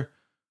Taylor,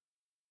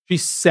 she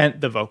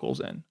sent the vocals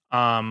in.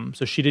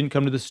 So she didn't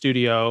come to the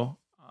studio.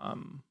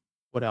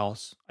 What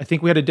else? I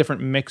think we had a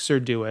different mixer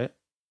do it,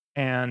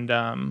 and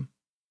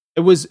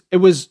it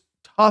was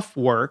tough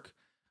work,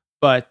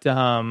 but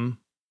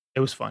it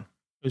was fun.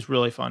 It was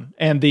really fun.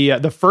 And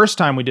the first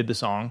time we did the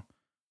song,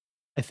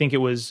 I think it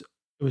was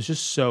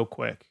just so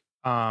quick.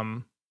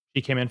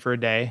 She came in for a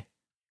day.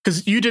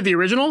 Because you did the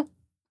original?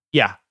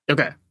 Yeah.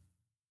 Okay.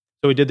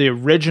 So we did the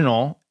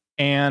original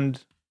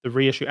and the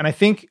reissue, and I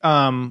think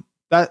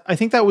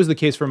that was the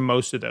case for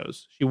most of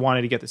those. She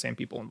wanted to get the same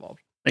people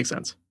involved. Makes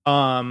sense.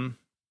 But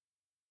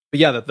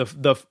yeah,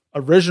 the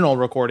original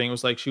recording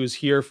was like, she was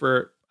here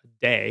for a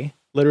day,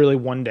 literally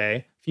one day,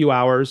 a few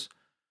hours,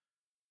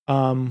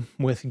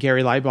 with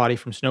Gary Lightbody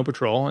from Snow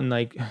Patrol, and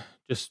like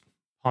just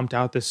pumped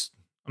out this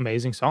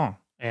amazing song.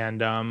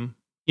 And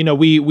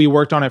we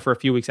worked on it for a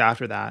few weeks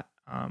after that.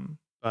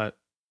 But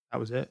that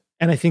was it.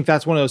 And I think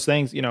that's one of those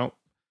things, it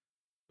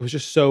was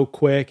just so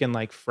quick and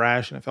like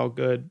fresh, and it felt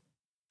good.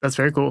 That's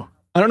very cool.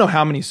 I don't know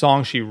how many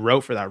songs she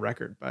wrote for that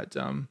record, but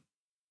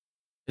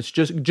it's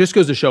just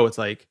goes to show, it's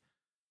like,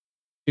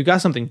 you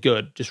got something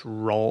good, just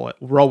roll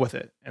with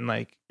it, and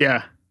like,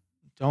 yeah,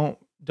 don't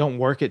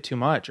work it too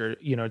much, or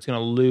it's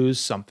gonna lose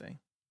something.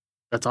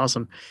 That's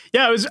awesome.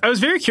 Yeah, I was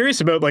very curious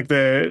about like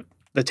the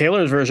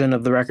Taylor's version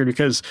of the record,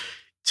 because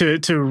to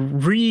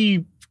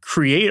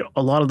recreate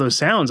a lot of those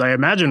sounds, I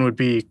imagine would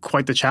be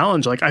quite the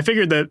challenge. Like I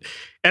figured that,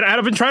 and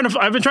I've been trying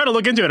to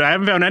look into it. I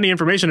haven't found any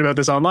information about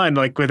this online,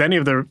 like with any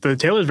of the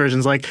Taylor's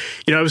versions. Like,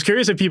 I was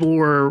curious if people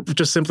were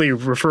just simply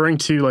referring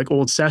to like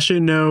old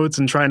session notes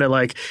and trying to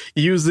like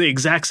use the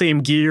exact same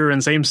gear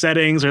and same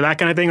settings or that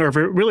kind of thing, or if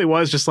it really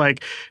was just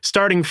like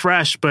starting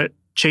fresh but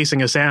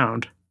chasing a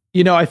sound.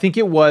 I think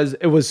it was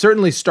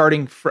certainly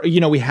starting.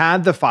 We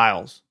had the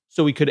files,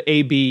 so we could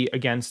A/B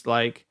against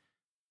like,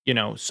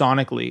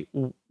 sonically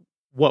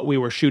what we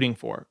were shooting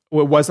for.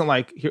 It wasn't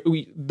like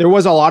there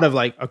was a lot of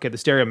like, okay, the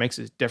stereo mix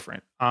is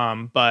different.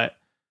 But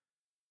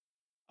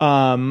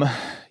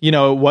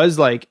it was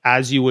like,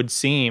 as you would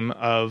seem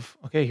of,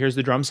 okay, here's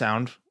the drum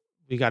sound.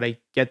 We got to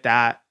get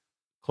that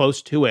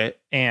close to it.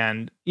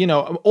 And,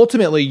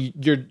 ultimately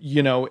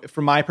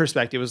from my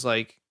perspective, it was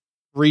like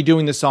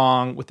redoing the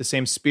song with the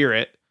same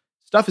spirit.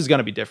 Stuff is going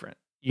to be different.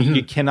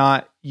 You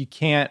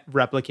can't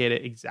replicate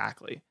it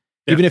exactly.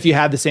 Yeah. Even if you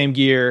had the same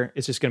gear,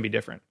 it's just going to be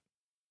different.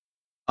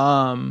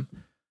 But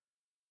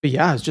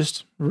yeah, it's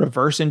just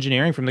reverse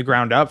engineering from the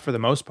ground up for the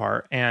most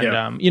part.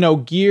 And,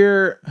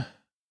 gear,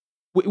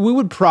 we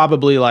would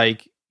probably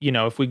like,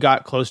 if we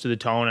got close to the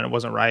tone and it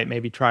wasn't right,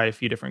 maybe try a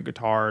few different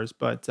guitars,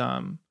 but,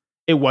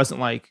 it wasn't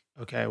like,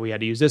 okay, we had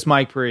to use this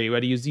mic pre, we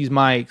had to use these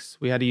mics,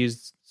 we had to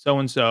use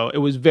so-and-so. It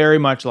was very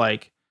much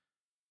like,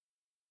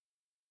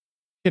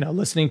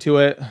 listening to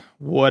it,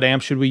 what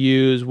amp should we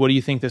use? What do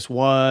you think this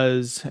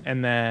was?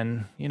 And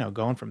then,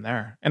 going from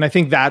there. And I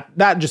think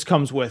that just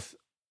comes with,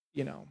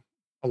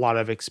 a lot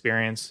of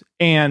experience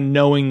and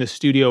knowing the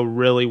studio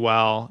really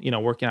well,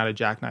 working out of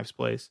Jackknife's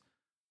place.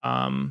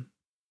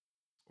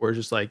 We're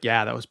just like,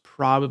 yeah, that was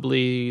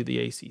probably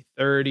the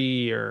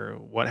AC30 or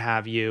what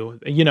have you.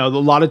 A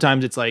lot of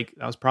times it's like,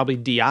 that was probably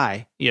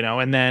DI,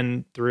 and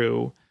then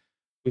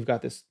we've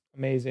got this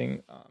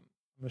amazing, I'm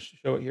going to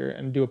show it here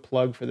and do a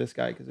plug for this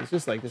guy, because it's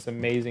just like this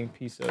amazing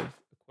piece of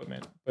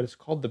equipment, but it's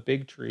called the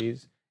Big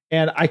Trees.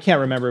 And I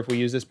can't remember if we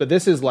use this, but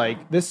this is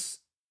like, this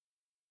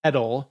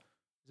pedal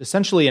is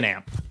essentially an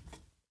amp.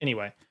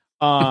 Anyway,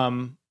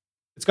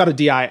 it's got a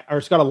DI, or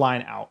it's got a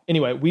line out.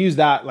 Anyway, we use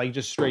that like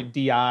just straight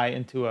DI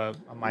into a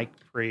mic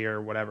pre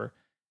or whatever.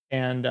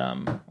 And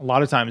a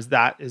lot of times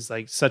that is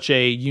like such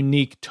a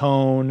unique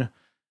tone,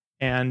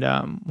 and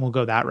we'll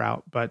go that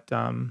route. But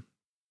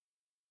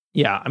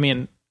yeah, I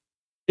mean,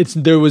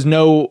 there was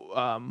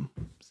no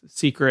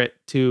secret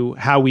to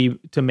how we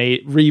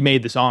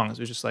remade the songs.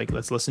 It was just like,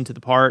 let's listen to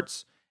the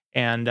parts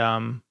and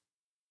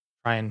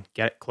try and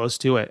get close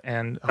to it.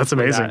 And that's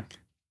amazing.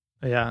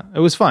 Yeah, it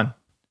was fun.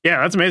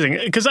 Yeah, that's amazing.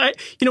 Because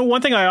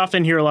one thing I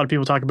often hear a lot of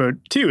people talk about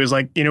too is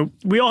like,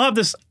 we all have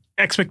this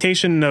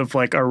expectation of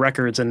like our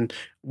records and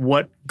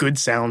what good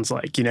sounds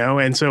like,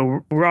 and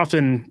so we're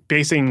often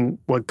basing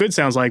what good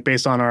sounds like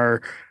based on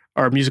our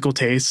musical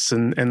tastes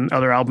and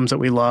other albums that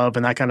we love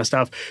and that kind of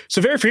stuff.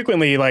 So very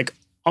frequently, like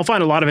I'll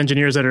find a lot of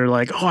engineers that are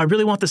like, oh, I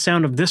really want the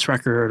sound of this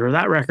record or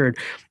that record.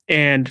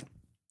 And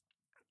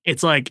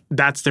it's like,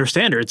 that's their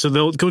standard. So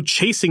they'll go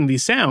chasing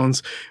these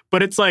sounds,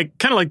 but it's like,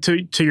 kind of like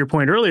to your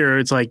point earlier,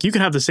 it's like, you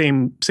can have the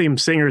same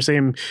singer,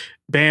 same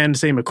band,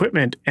 same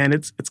equipment, and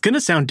it's going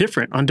to sound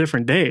different on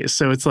different days.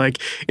 So it's like,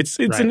 it's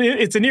right.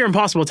 It's a near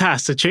impossible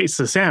task to chase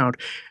the sound,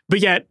 but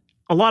yet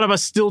a lot of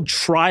us still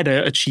try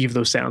to achieve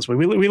those sounds.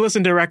 We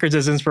listen to records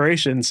as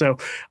inspiration. So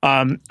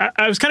I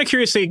was kind of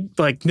curious to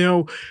like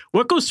know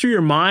what goes through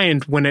your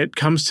mind when it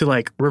comes to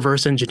like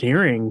reverse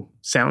engineering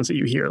sounds that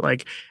you hear.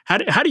 Like how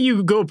do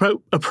you go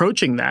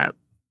approaching that?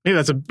 Maybe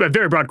that's a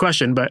very broad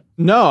question, but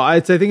no, I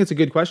think it's a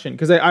good question,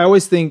 because I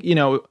always think,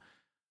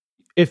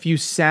 if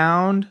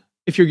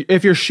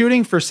you're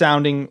shooting for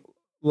sounding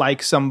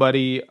like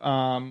somebody,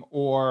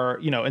 or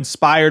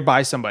inspired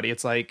by somebody,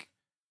 it's like,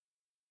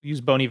 use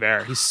Bon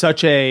Iver. He's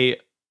such a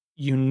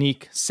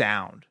unique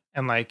sound.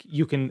 And like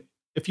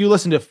if you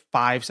listen to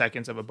 5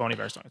 seconds of a Bon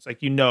Iver song, it's like,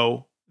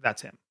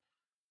 that's him.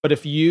 But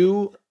if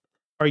you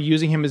are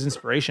using him as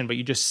inspiration, but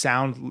you just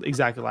sound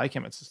exactly like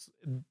him,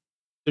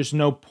 there's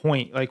no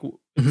point. Like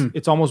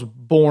it's almost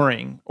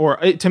boring. Or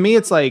to me,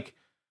 it's like,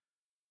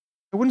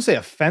 I wouldn't say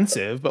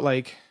offensive, but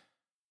like,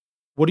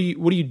 what are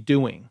you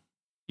doing?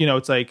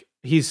 It's like,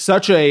 he's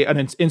such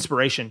an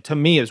inspiration to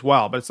me as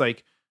well. But it's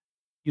like,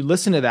 you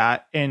listen to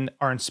that and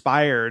are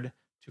inspired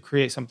to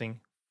create something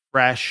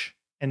fresh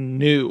and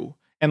new.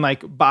 And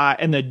like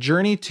and the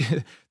journey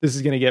to, this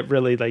is going to get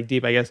really like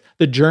deep, I guess.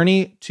 The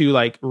journey to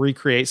like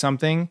recreate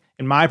something,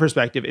 in my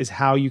perspective, is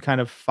how you kind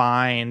of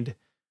find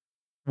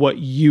what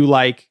you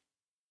like.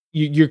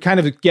 You're kind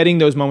of getting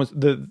those moments,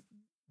 the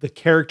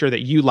character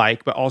that you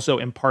like, but also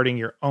imparting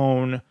your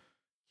own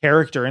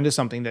character into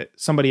something that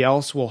somebody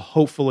else will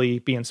hopefully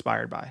be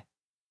inspired by.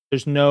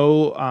 There's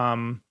no,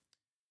 I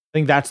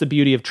think that's the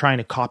beauty of trying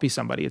to copy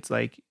somebody. It's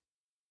like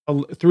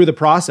through the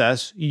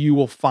process, you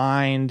will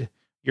find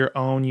your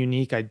own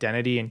unique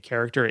identity and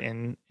character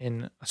in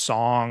a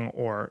song,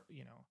 or,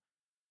 you know,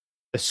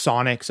 the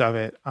sonics of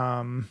it.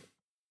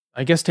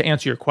 I guess to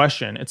answer your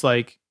question, it's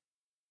like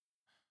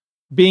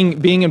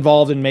being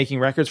involved in making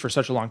records for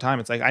such a long time.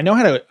 It's like, I know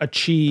how to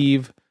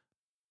achieve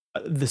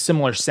the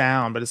similar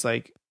sound, but it's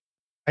like,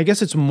 I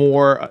guess it's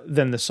more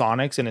than the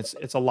sonics, and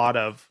it's a lot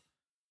of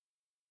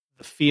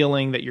the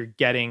feeling that you're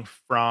getting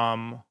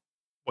from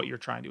what you're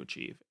trying to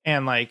achieve.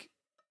 And like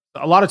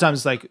a lot of times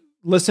it's like,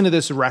 listen to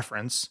this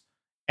reference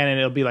and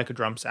it'll be like a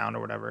drum sound or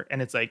whatever,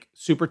 and it's like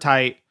super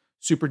tight,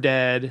 super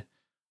dead.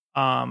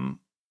 And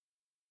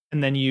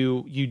then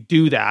you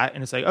do that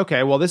and it's like,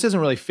 okay, well, this isn't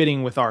really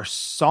fitting with our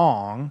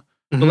song,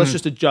 but let's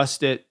just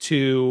adjust it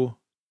to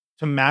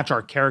match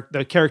our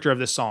the character of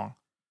this song.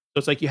 So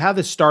it's like you have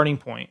this starting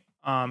point,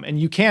 and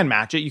you can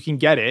match it, you can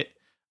get it,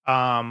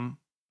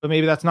 but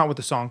maybe that's not what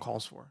the song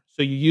calls for.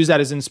 So you use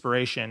that as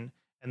inspiration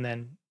and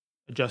then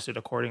adjust it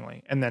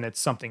accordingly, and then it's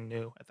something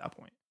new at that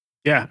point.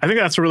 Yeah, I think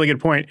that's a really good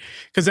point.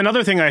 Because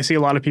another thing I see a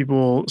lot of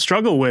people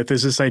struggle with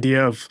is this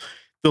idea of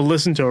they'll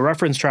listen to a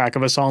reference track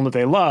of a song that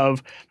they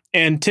love,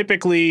 and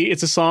typically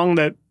it's a song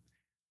that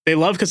they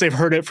love because they've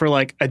heard it for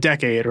like a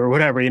decade or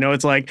whatever. You know,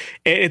 it's like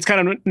it's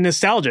kind of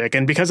nostalgic,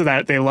 and because of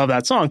that, they love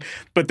that song.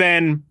 But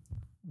then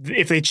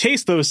if they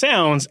chase those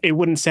sounds, it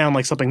wouldn't sound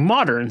like something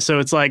modern. So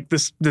it's like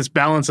this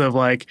balance of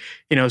like,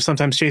 you know,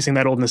 sometimes chasing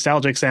that old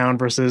nostalgic sound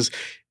versus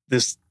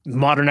this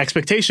modern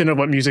expectation of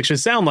what music should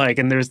sound like.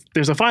 And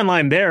there's a fine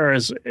line there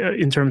as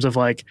in terms of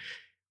like,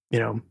 you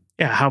know,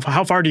 yeah,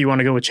 how far do you want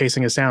to go with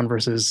chasing a sound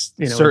versus,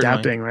 you know, certainly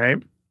adapting, right?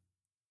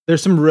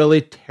 There's some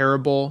really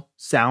terrible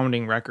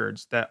sounding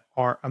records that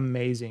are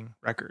amazing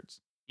records.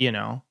 You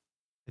know,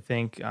 I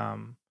think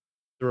the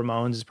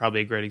Ramones is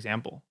probably a great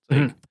example.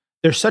 Like,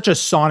 there's such a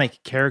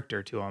sonic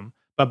character to them,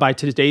 but by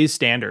today's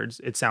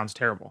standards, it sounds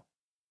terrible.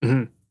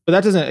 But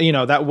that doesn't, you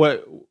know,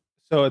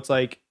 so it's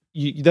like,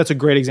 that's a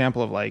great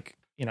example of like,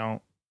 you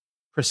know,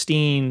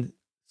 pristine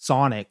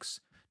sonics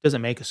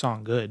doesn't make a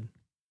song good,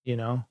 you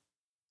know?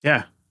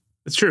 Yeah,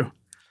 it's true.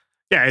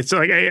 Yeah, it's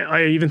like,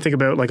 I even think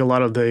about like a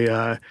lot of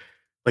the,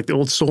 like the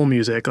old soul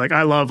music. Like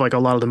I love like a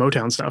lot of the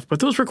Motown stuff, but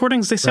those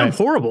recordings, they sound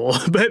horrible.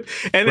 But,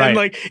 and then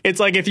like, it's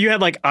like if you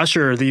had like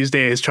Usher these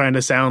days trying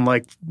to sound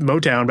like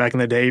Motown back in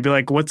the day, you'd be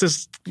like, what's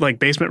this like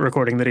basement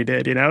recording that he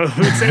did? You know,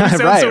 it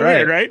sounds so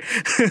weird, right?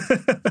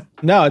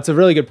 No, it's a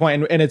really good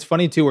point. And it's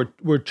funny too,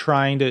 we're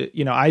trying to,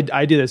 you know,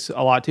 I do this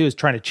a lot too, is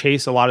trying to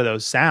chase a lot of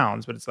those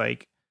sounds, but it's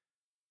like,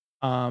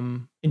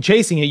 in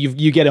chasing it,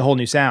 you get a whole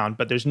new sound,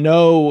 but there's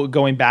no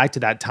going back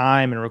to that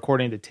time and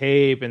recording the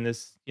tape in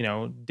this, you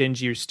know,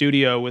 dingy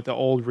studio with the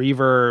old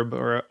reverb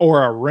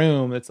or a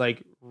room that's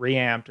like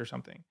reamped or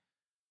something.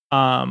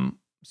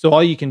 So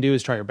all you can do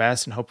is try your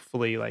best and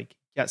hopefully like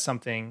get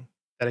something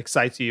that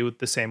excites you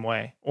the same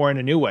way or in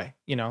a new way.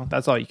 You know,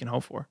 that's all you can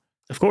hope for.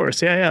 Of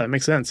course. Yeah, that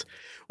makes sense.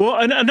 Well,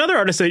 another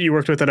artist that you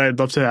worked with that I'd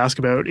love to ask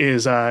about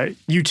is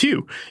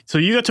U2. So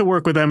you got to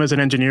work with them as an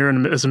engineer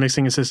and as a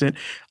mixing assistant.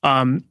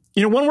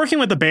 You know, when working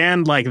with a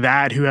band like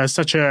that who has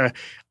such a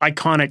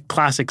iconic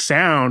classic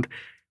sound,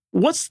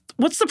 what's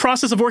the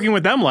process of working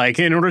with them like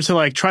in order to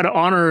like try to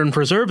honor and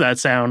preserve that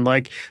sound?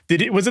 Like,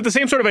 was it the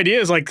same sort of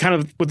idea as like kind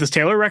of with this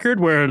Taylor record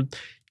where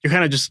you're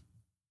kind of just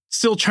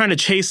still trying to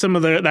chase some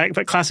of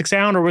that classic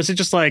sound, or was it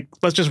just like,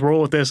 let's just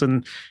roll with this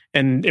and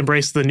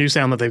embrace the new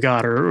sound that they've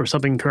got or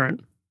something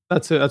current?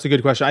 That's a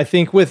good question. I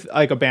think with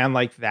like a band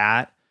like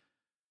that,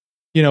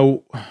 you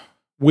know,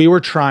 we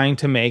were trying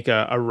to make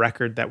a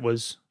record that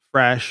was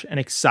fresh and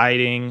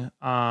exciting.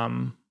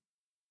 And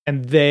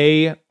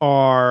they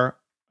are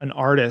an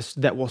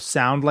artist that will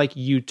sound like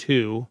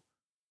U2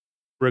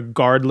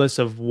 regardless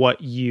of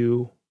what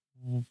you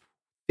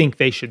think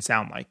they should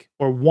sound like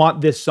or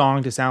want this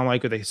song to sound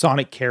like, or the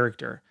sonic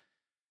character.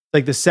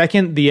 Like the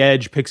second the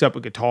Edge picks up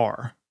a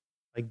guitar,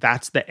 like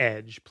that's the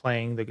Edge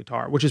playing the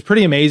guitar, which is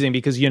pretty amazing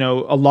because, you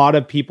know, a lot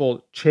of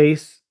people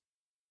chase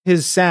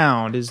his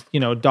sound, his, you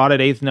know,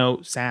 dotted eighth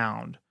note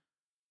sound,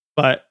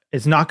 but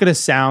it's not going to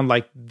sound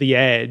like the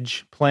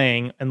Edge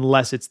playing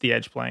unless it's the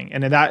Edge playing.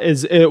 And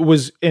it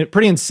was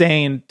pretty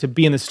insane to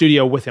be in the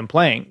studio with him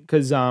playing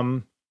because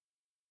it's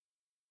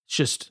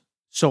just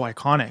so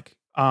iconic.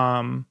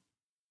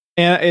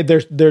 And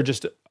they're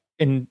just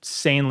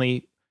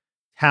insanely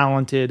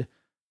talented,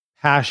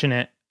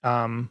 passionate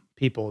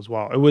people as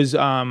well. It was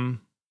that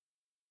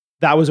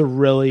was a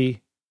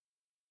really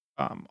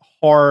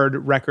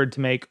hard record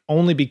to make,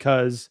 only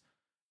because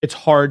it's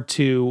hard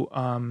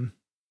to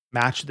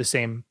match the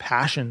same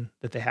passion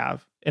that they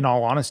have, in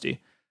all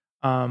honesty.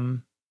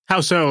 How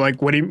so?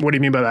 Like, what do you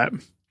mean by that?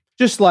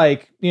 Just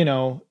like, you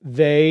know,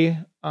 they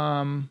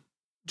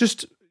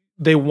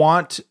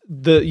want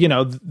you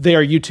know, they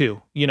are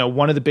U2, you know,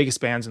 one of the biggest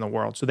bands in the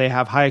world. So they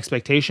have high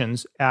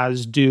expectations,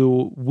 as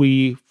do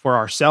we for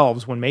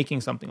ourselves when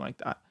making something like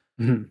that.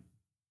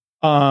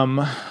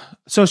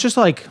 So it's just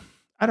like,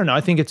 I don't know.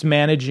 I think it's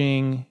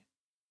managing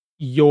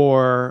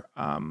your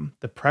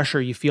the pressure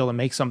you feel to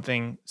make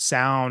something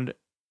sound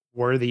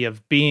worthy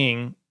of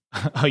being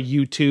a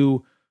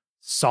U2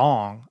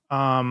 song.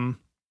 And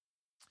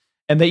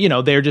they,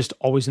 they're just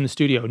always in the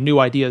studio, new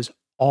ideas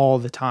all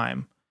the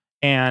time.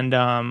 And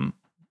it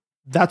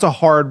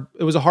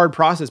was a hard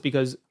process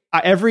because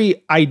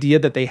every idea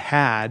that they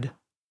had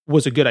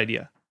was a good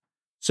idea.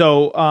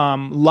 So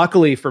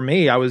luckily for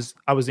me, I was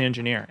the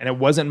engineer, and it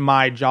wasn't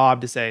my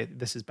job to say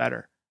this is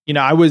better.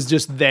 I was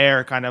just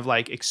there kind of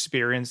like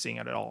experiencing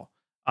it all.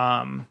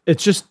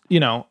 It's just,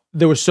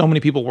 there were so many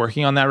people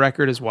working on that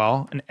record as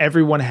well, and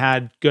everyone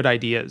had good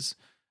ideas.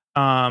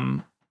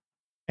 And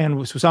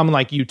with someone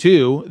like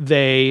U2,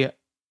 they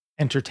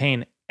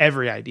entertain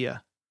every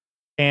idea.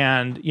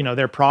 And,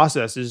 their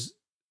process is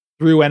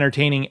through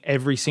entertaining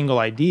every single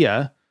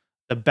idea,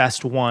 the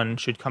best one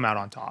should come out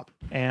on top.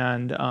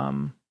 And,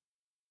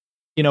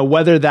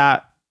 whether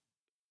that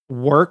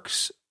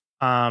works,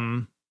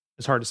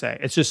 is hard to say.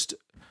 It's just,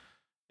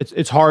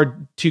 it's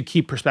hard to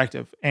keep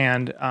perspective.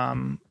 And,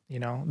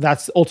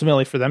 that's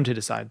ultimately for them to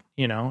decide,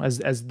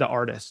 as the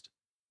artist.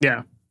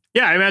 Yeah.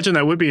 Yeah. I imagine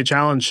that would be a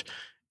challenge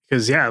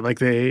because,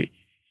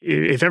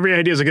 if every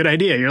idea is a good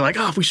idea, you're like,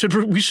 oh, we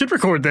should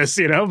record this,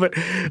 but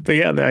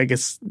yeah, I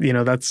guess,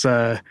 that's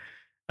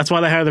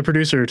why they hire the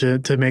producer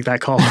to make that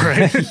call,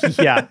 right?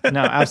 Yeah,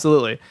 no,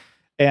 absolutely.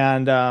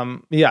 And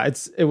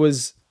it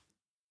was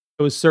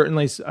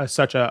certainly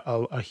such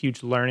a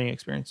huge learning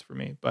experience for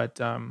me, but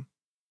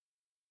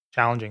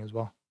challenging as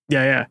well.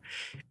 Yeah.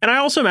 And I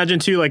also imagine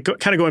too, like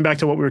kind of going back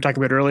to what we were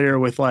talking about earlier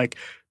with like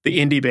the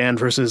indie band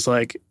versus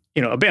like,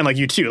 a band like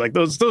U2, like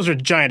those are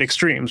giant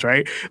extremes,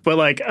 right? But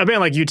like a band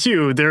like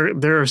U2,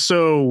 they're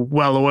so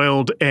well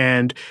oiled,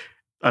 and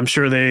I'm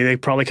sure they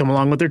probably come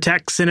along with their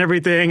techs and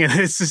everything, and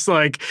it's just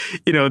like,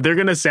 they're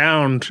gonna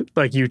sound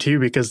like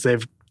U2 because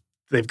they've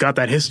got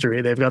that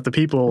history, they've got the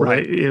people,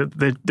 right?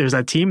 There's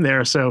that team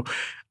there, so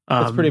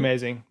it's pretty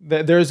amazing.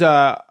 There's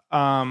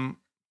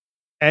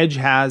Edge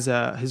has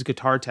his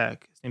guitar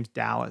tech. His name's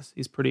Dallas.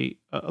 He's pretty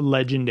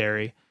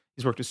legendary.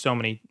 He's worked with so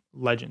many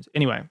legends.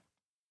 Anyway,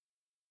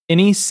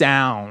 any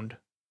sound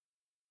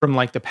from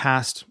like the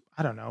past,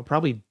 I don't know,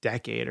 probably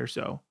decade or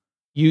so,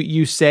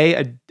 you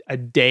say a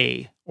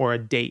day or a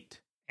date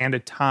and a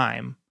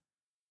time,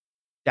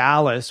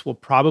 Dallas will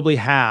probably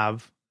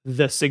have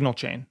the signal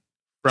chain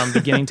from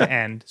beginning to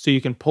end, so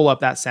you can pull up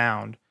that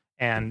sound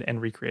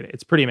and recreate it.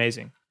 It's pretty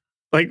amazing.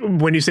 Like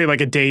when you say like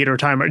a date or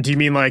time, do you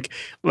mean like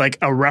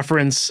a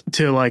reference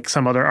to like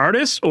some other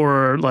artist,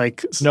 or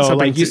like no,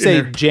 like you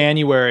say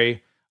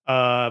January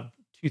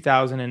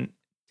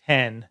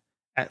 2010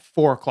 at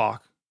 4:00,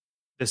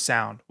 this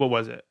sound, what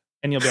was it?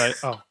 And you'll be like,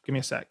 oh, give me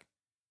a sec.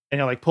 And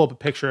you'll like pull up a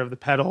picture of the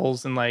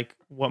pedals and like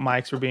what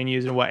mics were being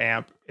used and what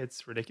amp.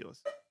 It's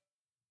ridiculous.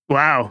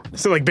 Wow.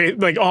 So like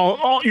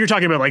all you're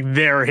talking about like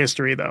their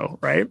history though,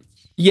 right?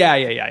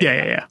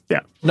 Yeah.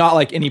 Not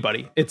like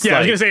anybody. It's I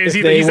was gonna say,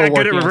 he's that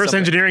good at reverse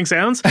engineering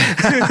sounds?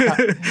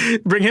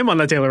 Bring him on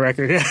the Taylor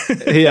record.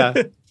 Yeah.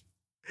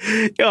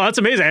 That's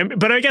amazing.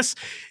 But I guess,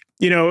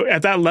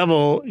 at that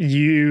level,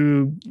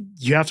 you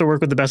have to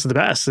work with the best of the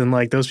best, and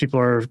like those people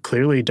are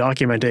clearly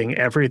documenting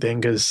everything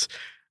because,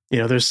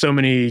 there's so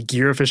many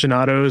gear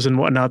aficionados and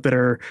whatnot that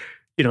are,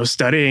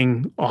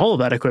 studying all of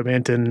that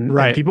equipment, and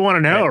people want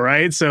to know,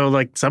 right? So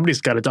like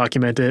somebody's got to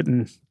document it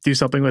and do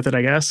something with it,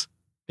 I guess.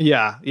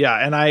 Yeah.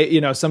 And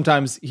I,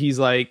 sometimes he's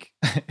like,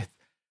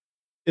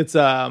 it's,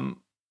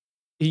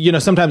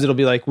 sometimes it'll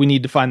be like, we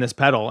need to find this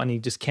pedal, and he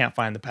just can't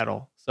find the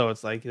pedal. So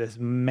it's like this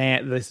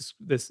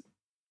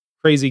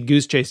crazy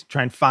goose chase to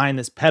try and find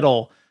this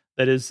pedal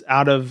that is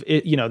out of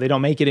it. They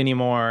don't make it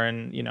anymore.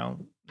 And,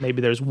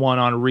 maybe there's one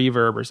on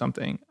reverb or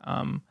something.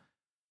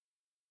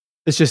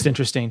 It's just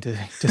interesting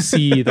to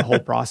see the whole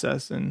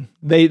process, and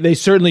they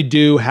certainly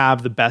do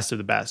have the best of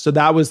the best. So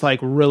that was like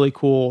really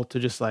cool to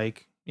just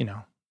like,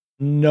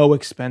 no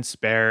expense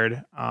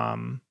spared.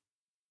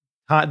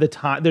 The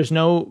time, there's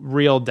no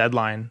real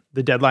deadline.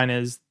 The deadline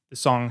is the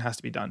song has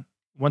to be done.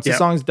 Once the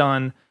song's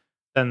done,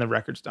 then the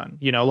record's done.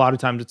 A lot of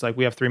times it's like,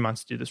 we have 3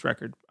 months to do this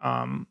record.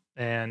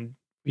 And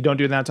we don't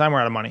do it in that time,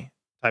 we're out of money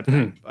type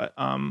thing. But,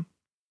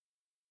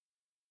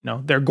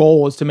 their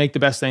goal is to make the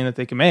best thing that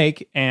they can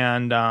make.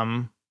 And,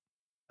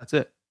 that's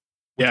it.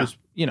 Which is,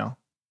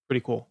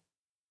 pretty cool.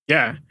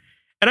 Yeah.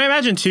 And I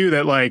imagine too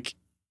that like,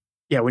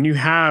 when you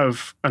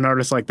have an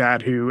artist like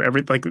that who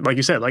like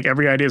you said, like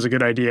every idea is a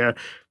good idea.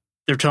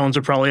 Their tones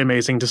are probably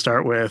amazing to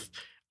start with.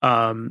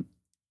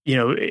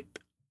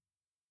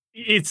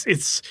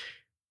 It's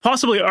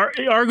possibly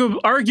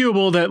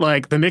arguable that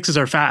like the mixes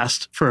are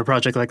fast for a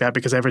project like that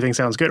because everything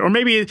sounds good, or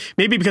maybe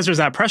because there's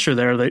that pressure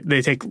there,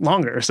 they take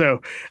longer.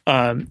 So,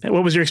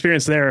 what was your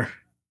experience there?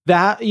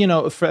 That,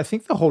 I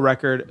think the whole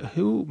record,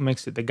 who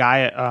mixed it? The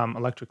guy at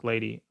Electric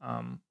Lady,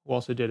 who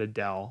also did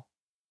Adele,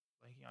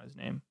 blanking on his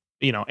name,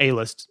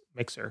 A-list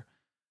mixer.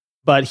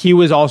 But he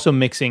was also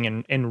mixing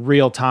in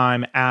real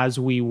time as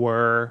we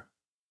were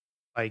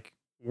like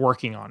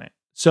working on it.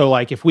 So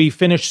like if we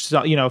finished,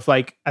 if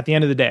like at the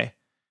end of the day,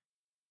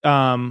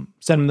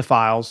 send him the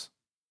files,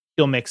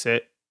 still mix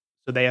it,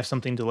 so they have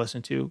something to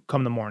listen to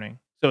come the morning.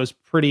 So it's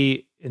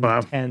pretty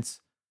intense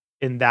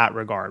in that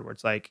regard, where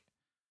it's like,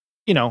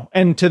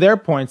 and to their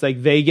points,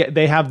 like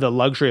they have the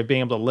luxury of being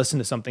able to listen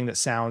to something that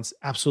sounds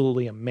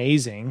absolutely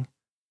amazing,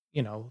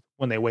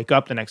 when they wake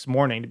up the next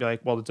morning, to be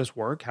like, well, does this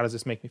work? How does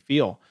this make me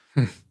feel?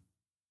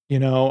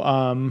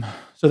 So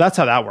that's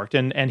how that worked.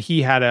 And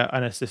he had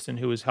an assistant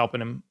who was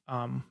helping him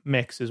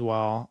mix as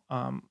well.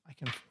 I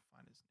can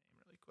find his name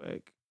really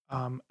quick.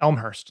 Tom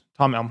Elmhurst.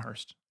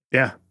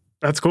 Yeah,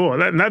 that's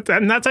cool. And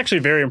that's actually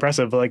very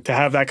impressive. Like to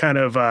have that kind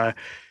of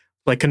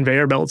like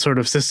conveyor belt sort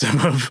of system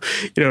of,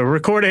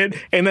 record it,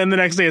 and then the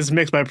next day it's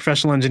mixed by a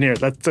professional engineer.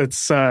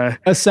 That's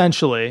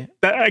essentially.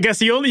 I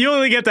guess you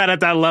only get that at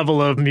that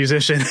level of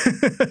musician.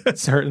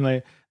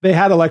 Certainly, they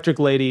had Electric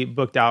Lady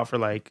booked out for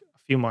like a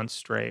few months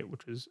straight,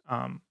 which was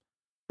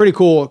pretty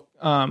cool.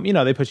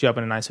 They put you up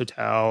in a nice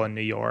hotel in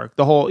New York.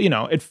 The whole,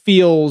 it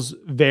feels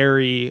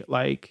very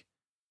like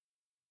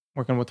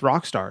working with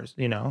rock stars.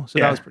 So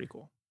that was pretty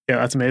cool. Yeah,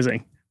 that's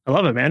amazing. I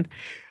love it, man.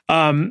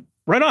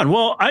 Right on.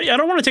 Well, I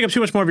don't want to take up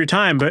too much more of your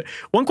time, but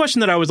one question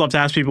that I always love to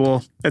ask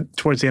people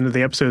towards the end of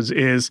the episodes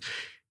is,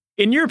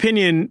 in your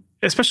opinion,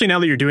 especially now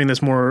that you're doing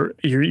this more,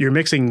 you're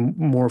mixing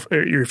more,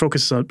 your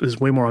focus is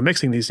way more on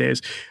mixing these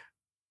days.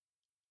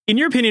 In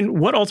your opinion,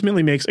 what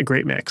ultimately makes a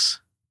great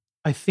mix?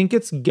 I think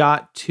it's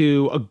got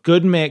to a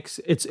good mix.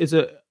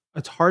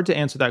 It's hard to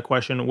answer that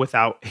question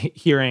without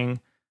hearing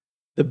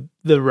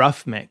the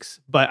rough mix,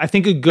 but I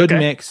think a good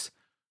mix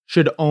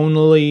should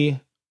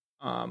only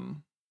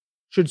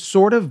should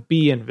sort of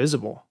be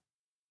invisible.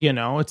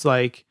 It's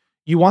like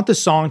you want the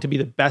song to be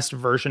the best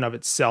version of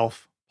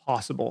itself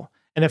possible.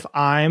 And if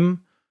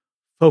I'm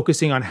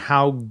focusing on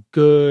how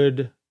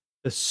good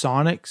the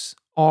sonics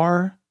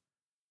are,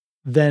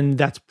 then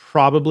that's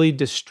probably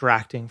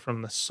distracting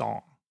from the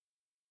song.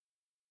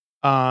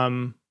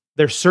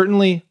 There's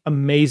certainly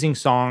amazing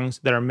songs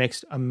that are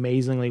mixed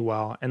amazingly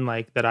well and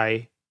like that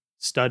I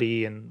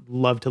study and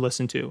love to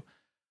listen to.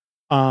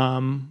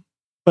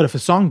 But if a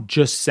song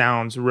just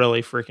sounds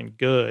really freaking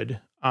good,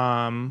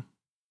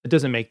 it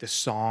doesn't make the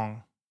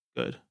song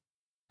good,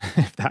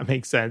 if that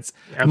makes sense.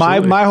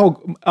 Absolutely. My whole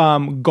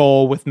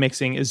goal with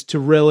mixing is to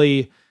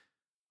really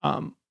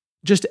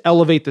just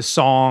elevate the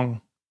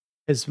song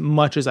as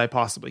much as I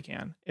possibly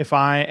can.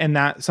 And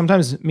that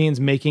sometimes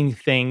means making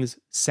things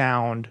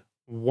sound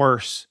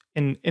worse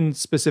in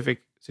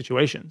specific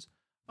situations.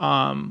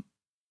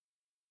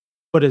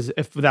 But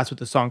if that's what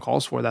the song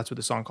calls for, that's what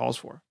the song calls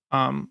for.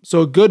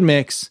 So a good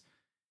mix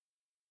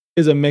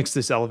is a mix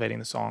that's elevating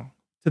the song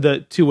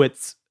to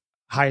its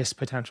highest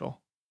potential.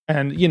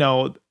 And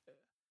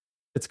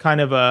it's kind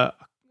of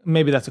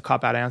maybe that's a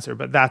cop-out answer,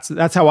 but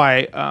that's how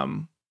I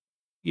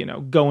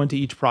go into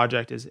each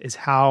project is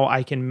how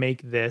I can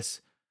make this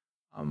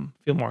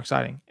feel more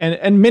exciting.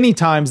 And many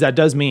times that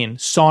does mean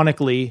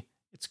sonically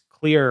it's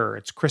clearer,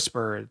 it's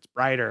crisper, it's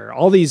brighter.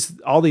 All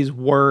these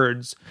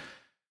words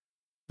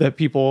that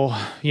people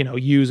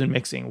use in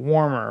mixing,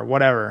 warmer,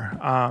 whatever.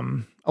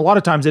 A lot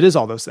of times it is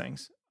all those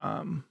things.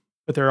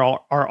 But there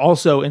are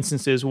also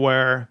instances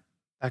where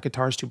that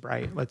guitar's too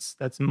bright. Let's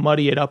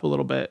muddy it up a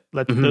little bit.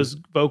 Those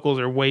vocals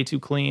are way too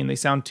clean. They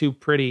sound too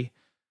pretty.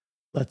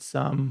 Let's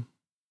throw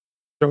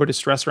a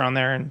distressor on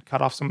there and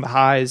cut off some of the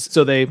highs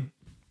so they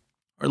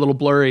are a little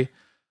blurry.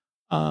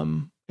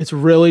 It's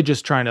really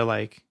just trying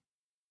to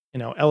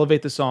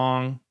elevate the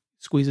song,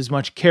 squeeze as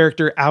much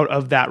character out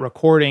of that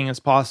recording as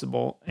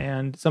possible.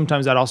 And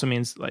sometimes that also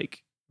means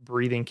like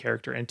breathing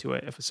character into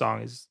it if a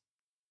song is,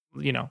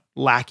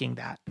 lacking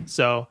that.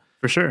 So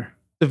for sure,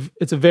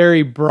 it's a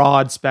very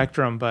broad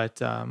spectrum, but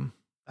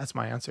that's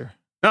my answer.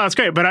 No, that's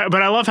great. But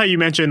I love how you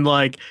mentioned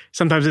like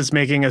sometimes it's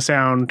making a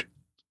sound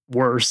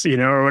worse,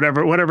 or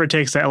whatever it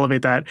takes to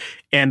elevate that.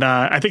 And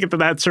I think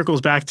that circles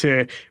back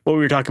to what we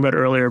were talking about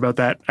earlier about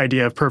that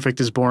idea of perfect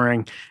is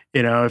boring.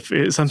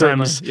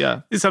 Sometimes you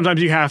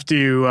have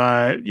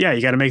to,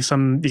 you got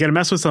to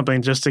mess with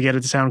something just to get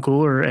it to sound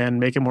cooler and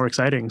make it more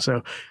exciting.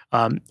 So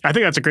I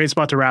think that's a great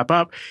spot to wrap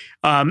up.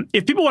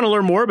 If people want to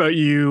learn more about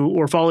you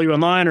or follow you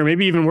online or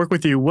maybe even work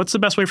with you, what's the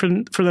best way for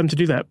them to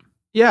do that?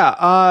 Yeah.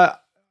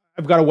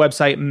 I've got a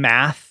website,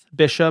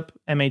 MathBishop,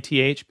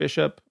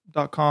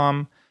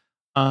 MathBishop.com.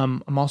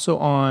 I'm also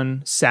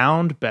on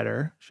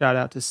SoundBetter. Shout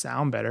out to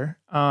SoundBetter.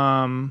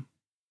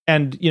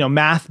 And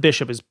Math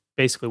Bishop is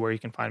basically where you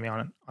can find me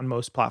on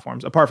most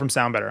platforms. Apart from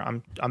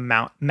SoundBetter,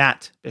 I'm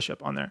Matt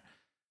Bishop on there.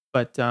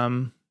 But I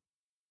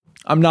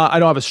don't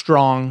have a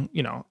strong,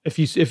 if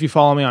you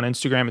follow me on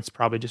Instagram, it's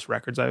probably just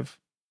records I've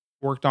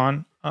worked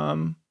on.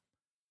 So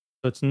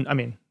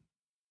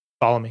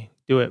follow me,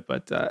 do it,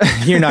 but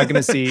you're not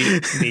going to see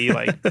me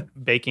like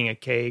baking a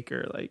cake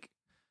or like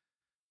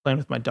playing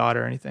with my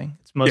daughter or anything.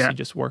 It's mostly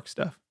just work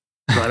stuff.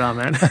 Right on,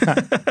 man.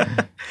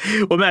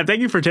 Well, Matt,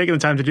 thank you for taking the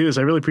time to do this.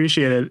 I really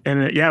appreciate it.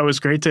 And it was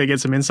great to get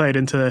some insight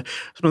into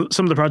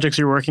some of the projects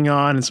you're working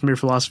on and some of your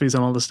philosophies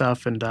on all this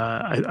stuff. And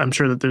I'm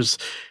sure that there's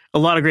a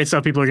lot of great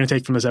stuff people are going to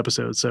take from this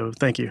episode. So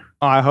thank you.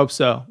 Oh, I hope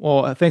so.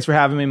 Well, thanks for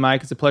having me,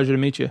 Mike. It's a pleasure to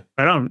meet you.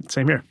 Right on.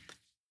 Same here.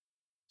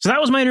 So that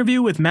was my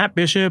interview with Matt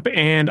Bishop,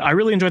 and I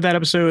really enjoyed that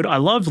episode. I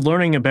loved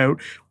learning about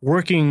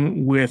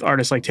working with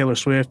artists like Taylor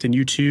Swift and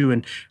U2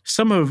 and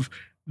some of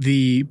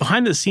the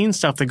behind the scenes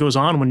stuff that goes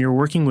on when you're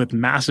working with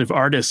massive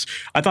artists.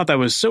 I thought that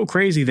was so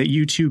crazy that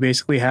U2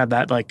 basically had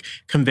that like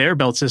conveyor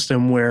belt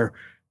system where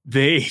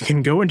they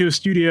can go into a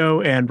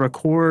studio and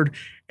record,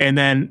 and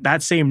then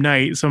that same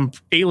night, some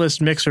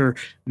A-list mixer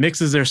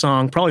mixes their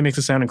song, probably makes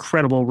it sound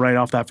incredible right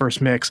off that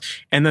first mix,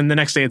 and then the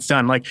next day it's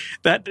done. Like,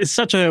 that is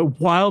such a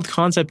wild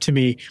concept to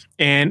me,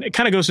 and it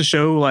kind of goes to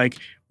show like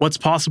what's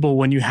possible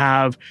when you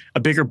have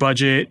a bigger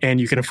budget and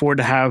you can afford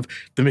to have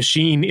the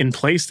machine in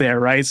place there,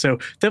 right? So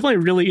definitely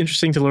really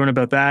interesting to learn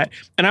about that.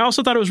 And I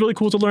also thought it was really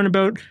cool to learn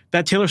about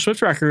that Taylor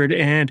Swift record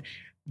and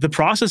the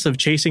process of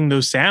chasing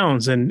those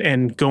sounds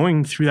and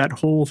going through that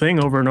whole thing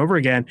over and over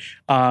again.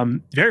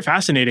 Very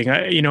fascinating.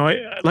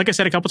 Like I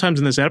said a couple times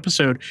in this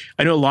episode,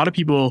 I know a lot of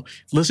people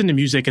listen to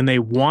music and they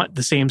want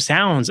the same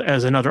sounds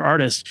as another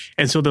artist.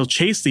 And so they'll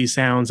chase these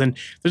sounds. And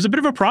there's a bit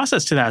of a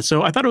process to that.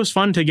 So I thought it was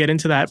fun to get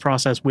into that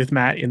process with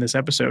Matt in this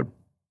episode.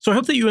 So I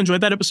hope that you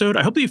enjoyed that episode.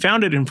 I hope that you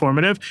found it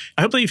informative.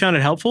 I hope that you found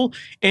it helpful.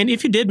 And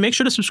if you did, make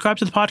sure to subscribe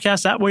to the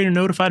podcast. That way you're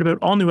notified about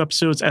all new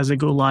episodes as they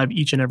go live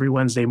each and every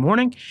Wednesday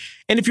morning.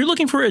 And if you're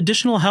looking for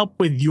additional help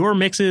with your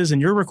mixes and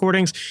your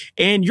recordings,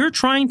 and you're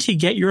trying to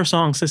get your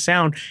songs to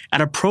sound at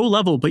a pro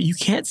level, but you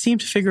can't seem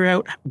to figure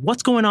out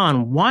what's going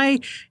on, why,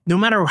 no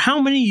matter how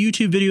many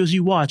YouTube videos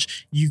you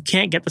watch, you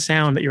can't get the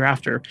sound that you're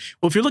after.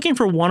 Well, if you're looking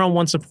for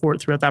one-on-one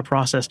support throughout that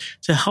process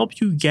to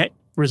help you get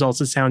results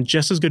that sound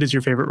just as good as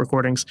your favorite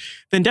recordings,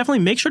 then definitely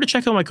make sure to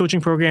check out my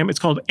coaching program. It's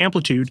called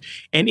Amplitude.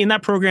 And in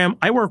that program,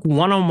 I work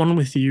one-on-one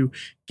with you,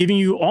 giving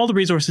you all the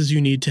resources you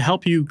need to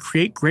help you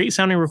create great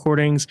sounding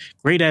recordings,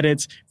 great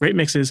edits, great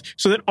mixes,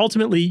 so that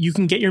ultimately you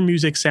can get your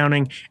music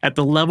sounding at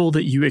the level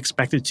that you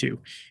expect it to.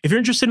 If you're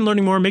interested in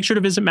learning more, make sure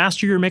to visit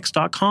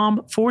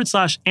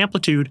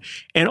masteryourmix.com/amplitude,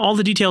 and all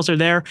the details are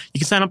there. You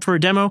can sign up for a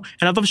demo,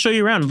 and I'd love to show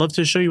you around. I'd love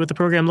to show you what the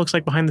program looks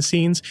like behind the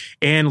scenes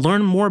and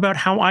learn more about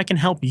how I can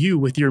help you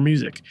with your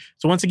music.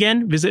 So once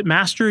again, visit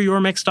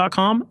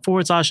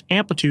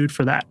masteryourmix.com/amplitude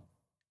for that.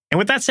 And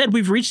with that said,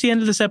 we've reached the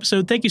end of this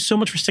episode. Thank you so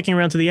much for sticking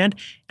around to the end,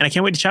 and I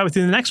can't wait to chat with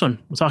you in the next one.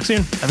 We'll talk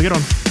soon. Have a good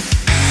one.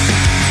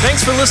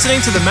 Thanks for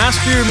listening to the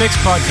Master Your Mix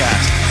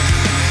podcast.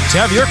 To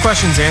have your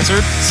questions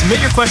answered,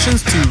 submit your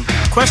questions to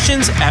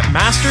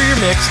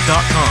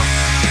questions@masteryourmix.com.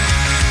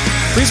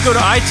 Please go to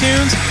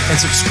iTunes and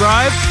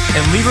subscribe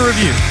and leave a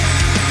review.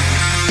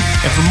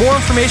 And for more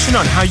information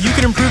on how you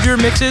can improve your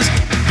mixes,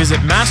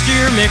 visit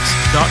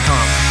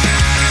masteryourmix.com.